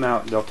will come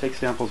out, they'll take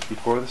samples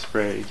before the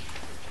spray,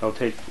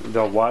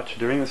 they'll watch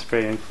during the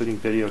spray, including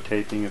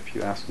videotaping if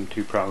you ask them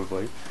to,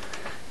 probably,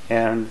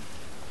 and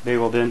they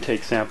will then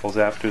take samples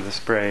after the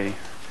spray.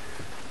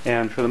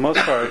 And for the most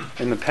part,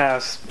 in the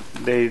past,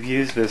 they've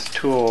used this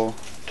tool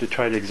to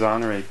try to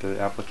exonerate the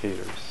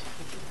applicators.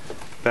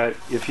 But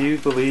if you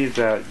believe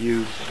that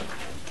you'll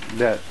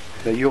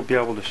be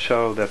able to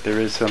show that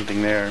there is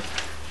something there,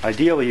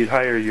 ideally you'd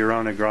hire your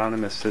own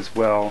agronomist as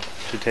well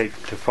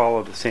to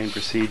follow the same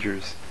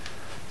procedures,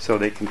 so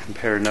they can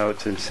compare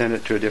notes and send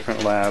it to a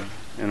different lab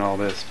and all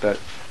this. But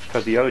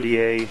because the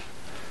ODA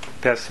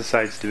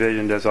Pesticides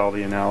Division does all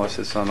the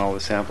analysis on all the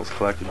samples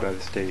collected by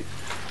the state.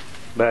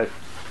 But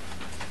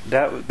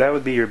that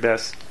would be your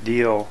best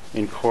deal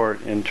in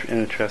court in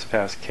a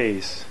trespass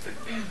case,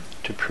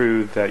 to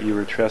prove that you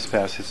were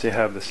trespassed, is to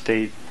have the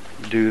state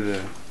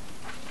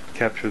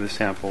capture the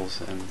samples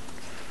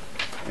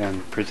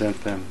and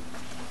present them.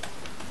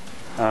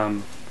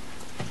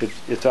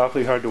 It's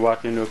awfully hard to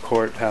walk into a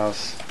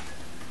courthouse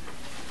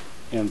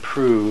and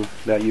prove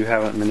that you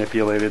haven't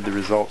manipulated the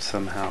results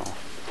somehow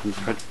in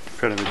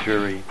front of a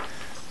jury.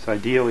 So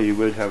ideally you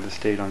would have the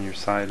state on your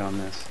side on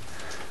this.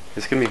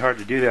 It's going to be hard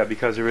to do that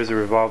because there is a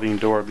revolving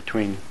door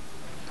between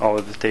all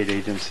of the state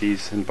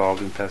agencies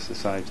involved in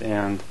pesticides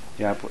and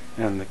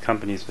the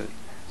companies that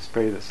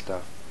spray this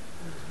stuff.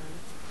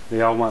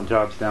 They all want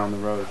jobs down the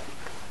road.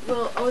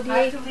 Well, ODA...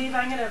 I believe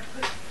I'm going to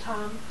put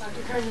Tom,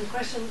 Dr. Kernan,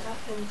 question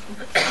in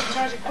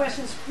charge of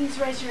questions, please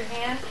raise your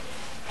hand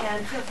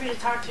and feel free to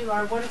talk to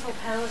our wonderful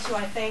panelists who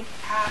I thank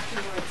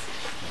afterwards.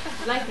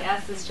 I'd like to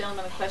ask this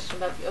gentleman a question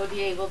about the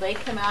ODA. Will they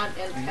come out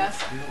and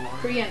test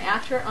pre and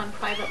after on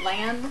private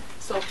land?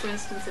 So, for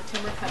instance, a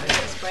timber company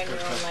is spraying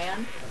their own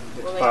land.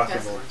 Will they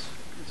test?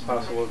 It's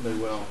possible that they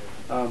will.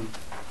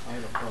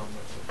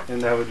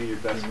 And that would be your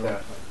best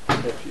bet.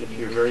 If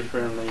you're very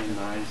friendly and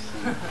nice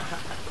and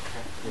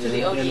To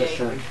the ODA.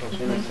 innocent,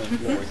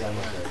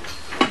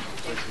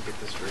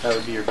 that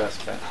would be your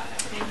best bet.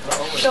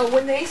 So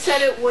when they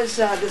said it was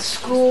the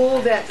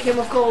school, that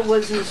chemical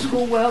was in the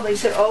school well, they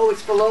said, oh,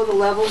 it's below the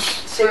levels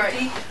safety.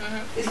 Right.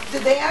 Mm-hmm.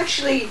 Did they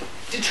actually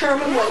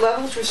determine what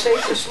levels were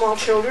safe for small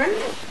children?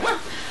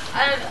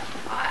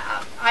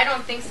 I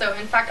don't think so.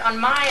 In fact, on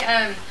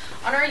my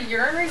on our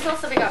urine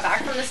results that we got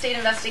back from the state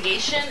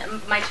investigation,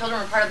 my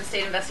children were part of the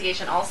state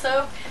investigation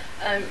also.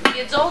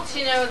 The adults,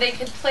 they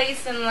could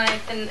place in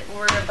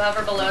were above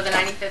or below the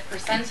 95th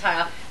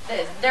percentile.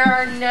 There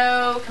are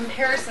no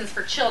comparisons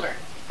for children.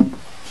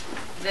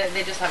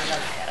 They just haven't done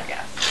that yet, I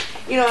guess.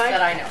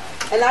 That I know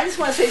of. And I just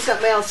want to say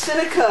something else.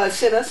 Seneca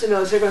sent us a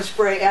note. They're going to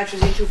spray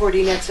atrazine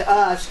 2,4-D next to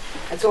us.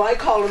 And so I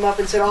called them up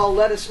and said, oh,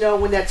 let us know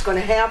when that's going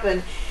to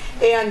happen.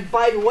 And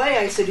by the way,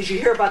 I said, did you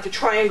hear about the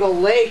Triangle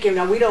Lake? And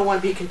now we don't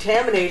want to be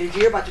contaminated. Did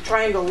you hear about the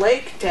Triangle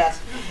Lake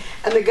test?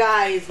 And the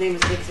guy, his name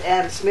is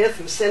Adam Smith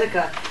from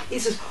Seneca, he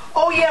says,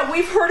 oh yeah,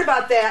 we've heard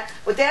about that,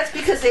 but that's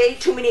because they ate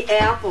too many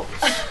apples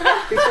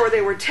before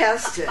they were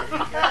tested.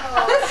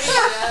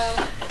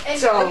 And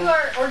So- you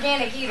are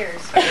organic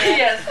eaters.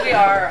 Yes, we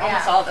are.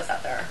 Almost all of us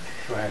out there.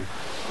 Right.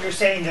 You're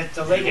saying that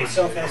the lake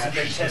itself hasn't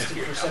been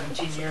tested for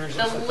 17 years? or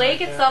The something lake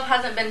like that? itself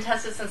hasn't been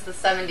tested since the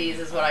 70s,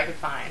 is what I could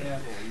find. Yeah.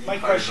 My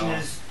question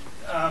is,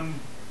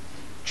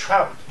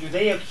 trout, do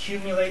they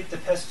accumulate the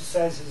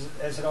pesticides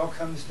as it all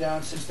comes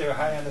down since they're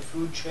high on the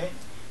food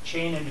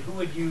chain? And who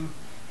would you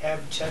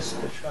have test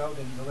the trout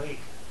in the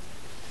lake?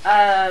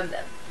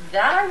 That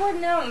I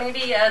wouldn't know. Maybe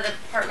the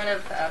Department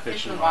of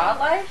Fish and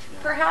Wildlife,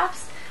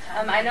 perhaps.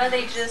 I know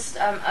they just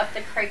upped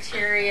the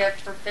criteria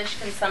for fish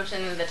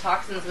consumption. The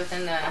toxins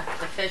within the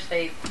fish,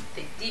 they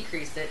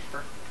decreased it.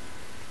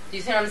 Do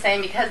you see what I'm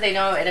saying? Because they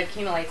know it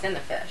accumulates in the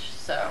fish.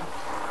 So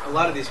A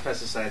lot of these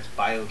pesticides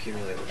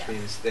bioaccumulate, which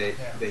means they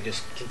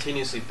just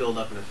continuously build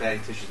up in the fatty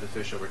tissues of the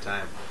fish over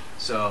time.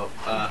 So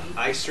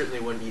I certainly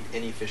wouldn't eat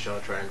any fish out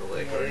of Triangle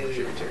Lake or any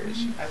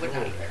tributaries. I would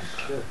not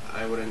either.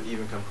 I wouldn't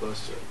even come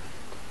close to it.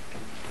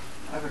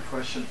 I have a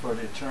question for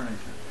the attorney.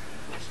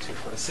 Too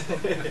close.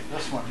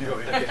 This one here.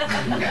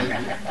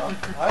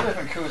 I live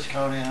in Coos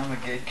County, and I'm a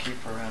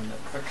gatekeeper, and the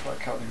quick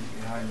cutting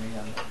behind me,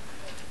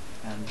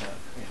 and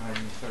behind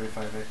me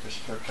 35 acres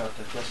clear cut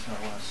that just in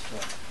the last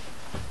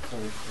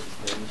 30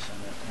 days,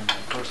 and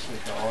the first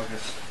week of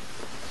August,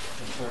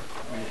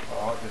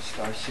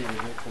 I see the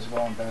vehicles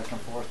going back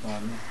and forth,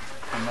 and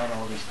I met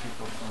all these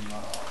people from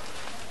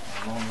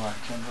Lone Rock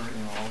Timber,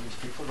 all these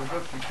people, they're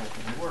good people,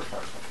 they work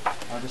hard.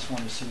 I just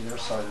want to see their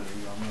side of the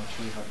deal, I'm a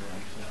tree hugger.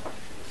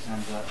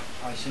 And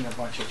I seen a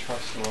bunch of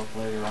trucks go up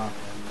later on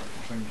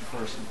between the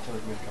first and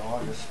third week of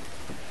August.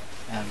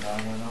 And I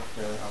went up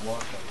there, I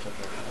walked up to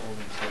the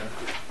buildings there,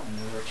 and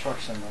there were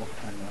trucks in the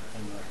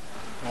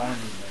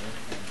landing there,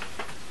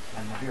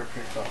 and the beer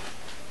picked up,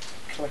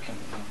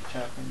 clicking and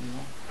tapping,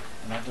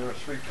 And there were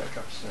 3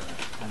 pickups there,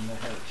 and they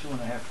had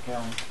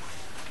 2.5-gallon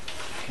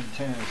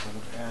containers of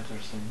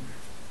atrazine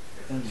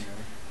in there.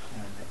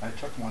 And I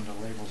took one of the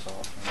labels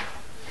off and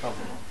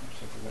covered them.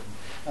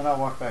 And I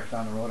walked back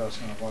down the road. I was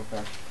going to walk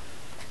back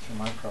to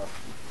my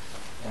property,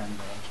 and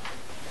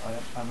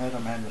I met a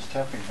man who was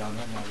tapping down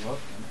there, and I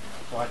looked, and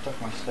so I took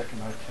my stick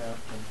and I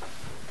tapped, and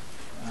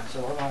I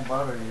said, "Well, don't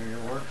bother you.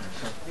 You're working."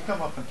 So he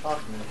come up and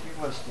talked to me. He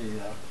was his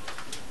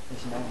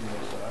name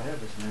was I have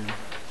his name.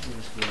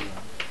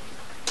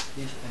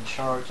 He's in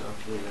charge of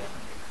the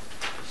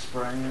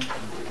spraying and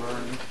the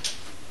burning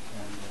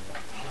and the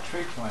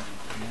tree planting.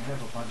 And they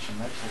have a bunch of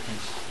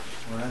Mexicans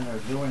who were in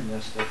there doing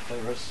this. That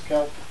they were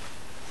scalped.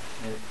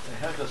 They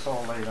had this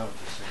all laid out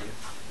to see it,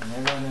 and they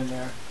went in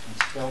there and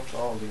scalped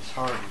all these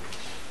hardwoods.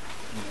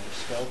 They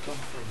scalped them,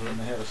 and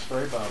they had a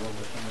spray bottle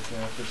with them with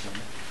gases in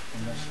it,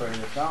 and they sprayed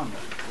it down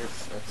there.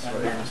 That's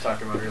what I was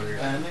talking about earlier.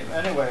 And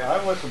anyway,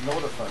 I wasn't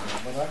notified,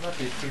 but I let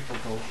these people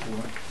go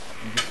through it.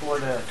 And before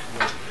that,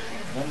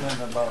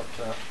 then about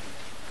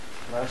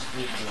last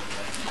week,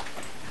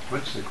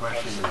 What's the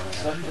question?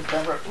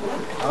 September,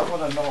 I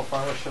want to know if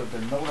I should have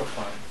been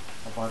notified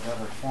about that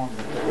reform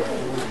that they were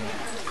doing.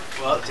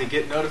 Well, to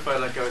get notified,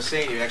 like I was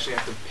saying, you actually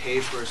have to pay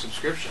for a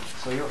subscription.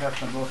 So you'll have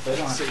to know if they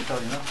don't have to tell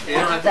you nothing. They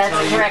don't have to That's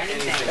tell you correct.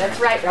 anything. That's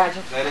right,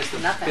 Roger. That is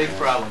the big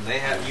problem.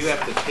 You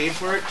have to pay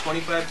for it,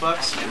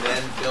 $25, and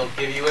then they'll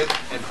give you it.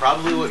 And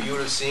probably what you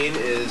would have seen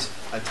is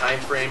a time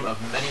frame of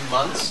many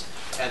months,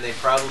 and they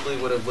probably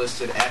would have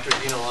listed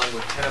atrazine along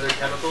with 10 other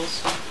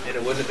chemicals, and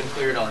it wouldn't have been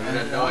clear at all. You would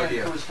have no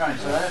idea. It was kind.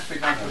 So that has to be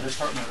done through the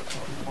Department of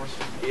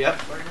Enforcement.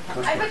 Yep.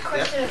 I have a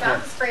question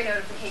about the spray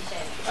notification.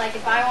 Like,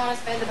 if I want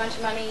to spend a bunch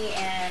of money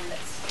and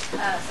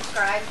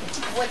subscribe,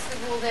 what's the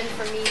rule then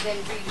for me then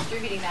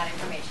redistributing that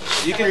information?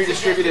 You can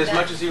redistribute as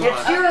much as you want.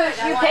 It's yours.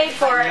 You paid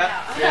for it.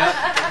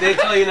 Yeah. They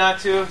tell you not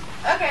to.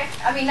 Okay.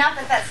 I mean, not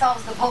that that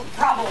solves the whole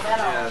problem at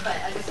all, Yeah. but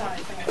I just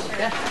wanted to make sure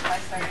that if I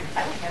started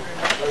telling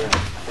everybody.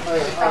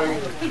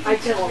 I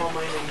tell them on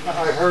my name.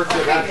 I heard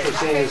that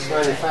atrazine is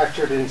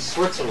manufactured in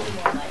Switzerland,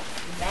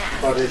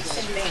 but it's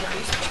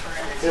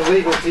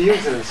illegal to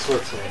use it in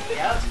Switzerland. In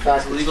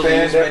fact, it's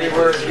banned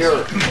everywhere in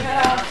Europe.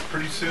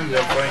 Pretty soon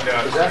they'll find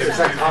out Is that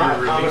if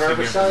common they're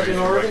releasing herbicide in information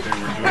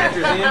Oregon? like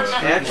they were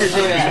doing.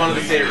 Atrazine is one of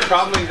the favorites.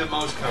 Probably the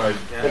most common.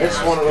 But it's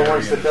one of the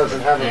ones that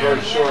doesn't have a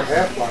very short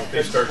half-life. They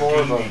It's start more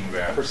of deeming a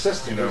that,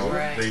 persistent, you know,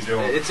 isn't it? they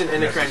don't It's an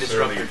endocrine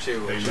necessarily- disruptor,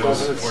 too. they know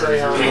Doesn't it where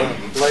say on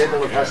it's the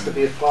label it has to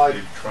be applied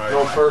they've tried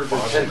no further than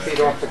pausing 10 it feet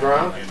off the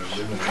ground? and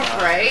eliminating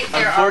Right?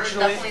 There are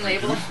Unfortunately- definitely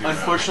labels.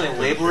 Unfortunately,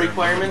 label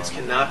requirements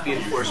cannot be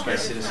enforced by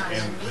citizens.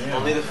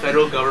 Only the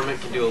federal government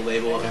can do a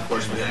label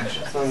enforcement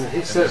action. And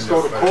he says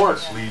go to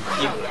court. A You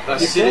can't go,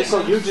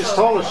 citizen, you just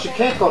told us you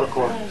can't go to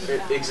court.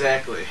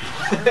 exactly.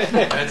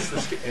 That's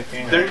the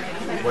there,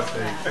 what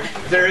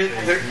they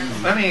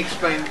let me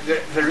explain.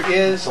 There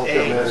is Don't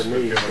get mad a at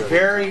me. but-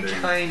 very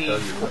tiny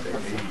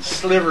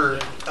sliver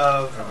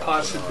of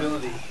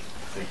possibility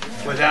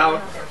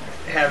without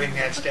having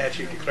that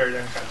statute declared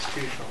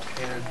unconstitutional.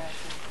 And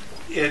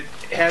it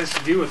has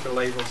to do with the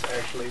labels,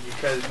 actually,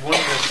 because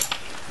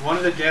one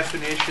of the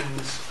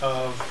definitions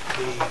of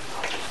the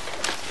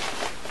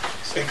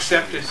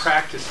accepted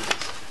practices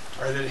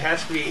are that it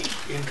has to be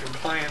in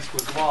compliance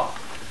with law.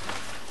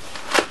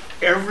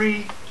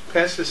 Every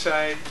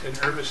pesticide and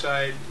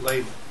herbicide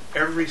label,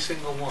 every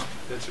single one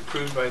that's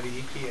approved by the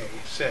EPA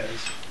says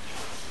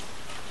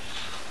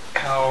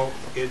how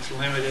it's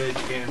limited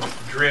in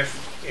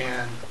drift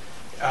and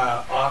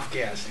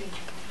off-gassing.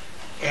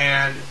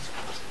 And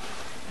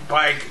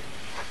by,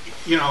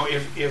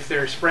 if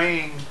they're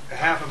spraying a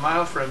half a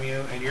mile from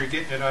you and you're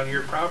getting it on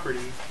your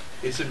property,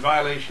 it's in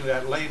violation of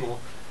that label.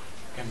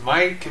 And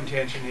my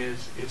contention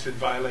is it's in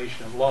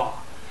violation of law.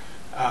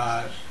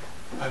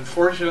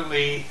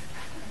 Unfortunately,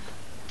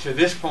 to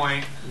this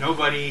point,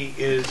 nobody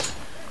is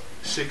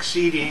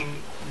succeeding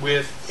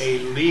with a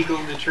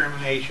legal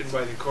determination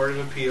by the Court of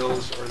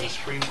Appeals or the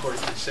Supreme Court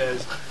that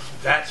says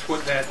that's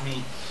what that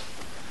means.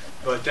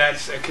 But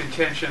that's a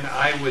contention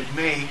I would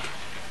make.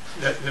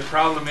 The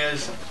problem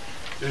is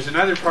there's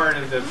another part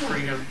of the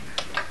Freedom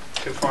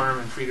to Farm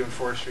and Freedom of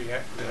Forestry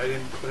Act that I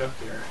didn't put up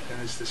there,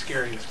 and it's the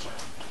scariest part.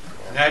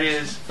 And that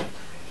is,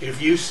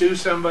 if you sue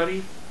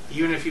somebody,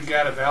 even if you've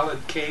got a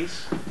valid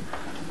case,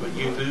 but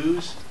you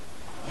lose,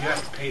 you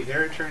have to pay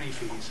their attorney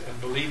fees.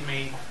 And believe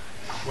me,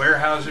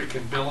 Weyerhaeuser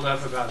can build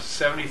up about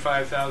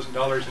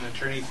 $75,000 in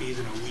attorney fees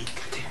in a week.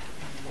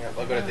 Yeah,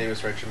 I'll go to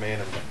Davis Wright Germain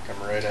and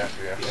come right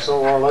after you.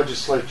 So our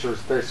legislature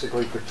has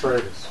basically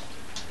betrayed us.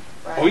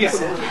 Oh, yeah.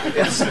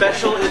 It's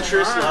special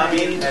interest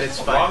lobbying at its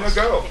long finest.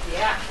 ago.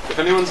 Yeah. If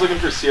anyone's looking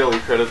for CLE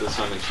credit, the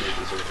Sun and Sheep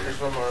is over here. There's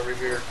one more over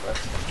here.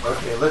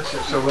 Okay,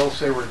 so we'll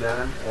say we're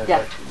done. And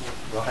Yeah.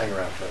 We'll hang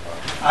around for a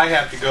while. I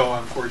have to go,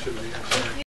 unfortunately. I'm sorry.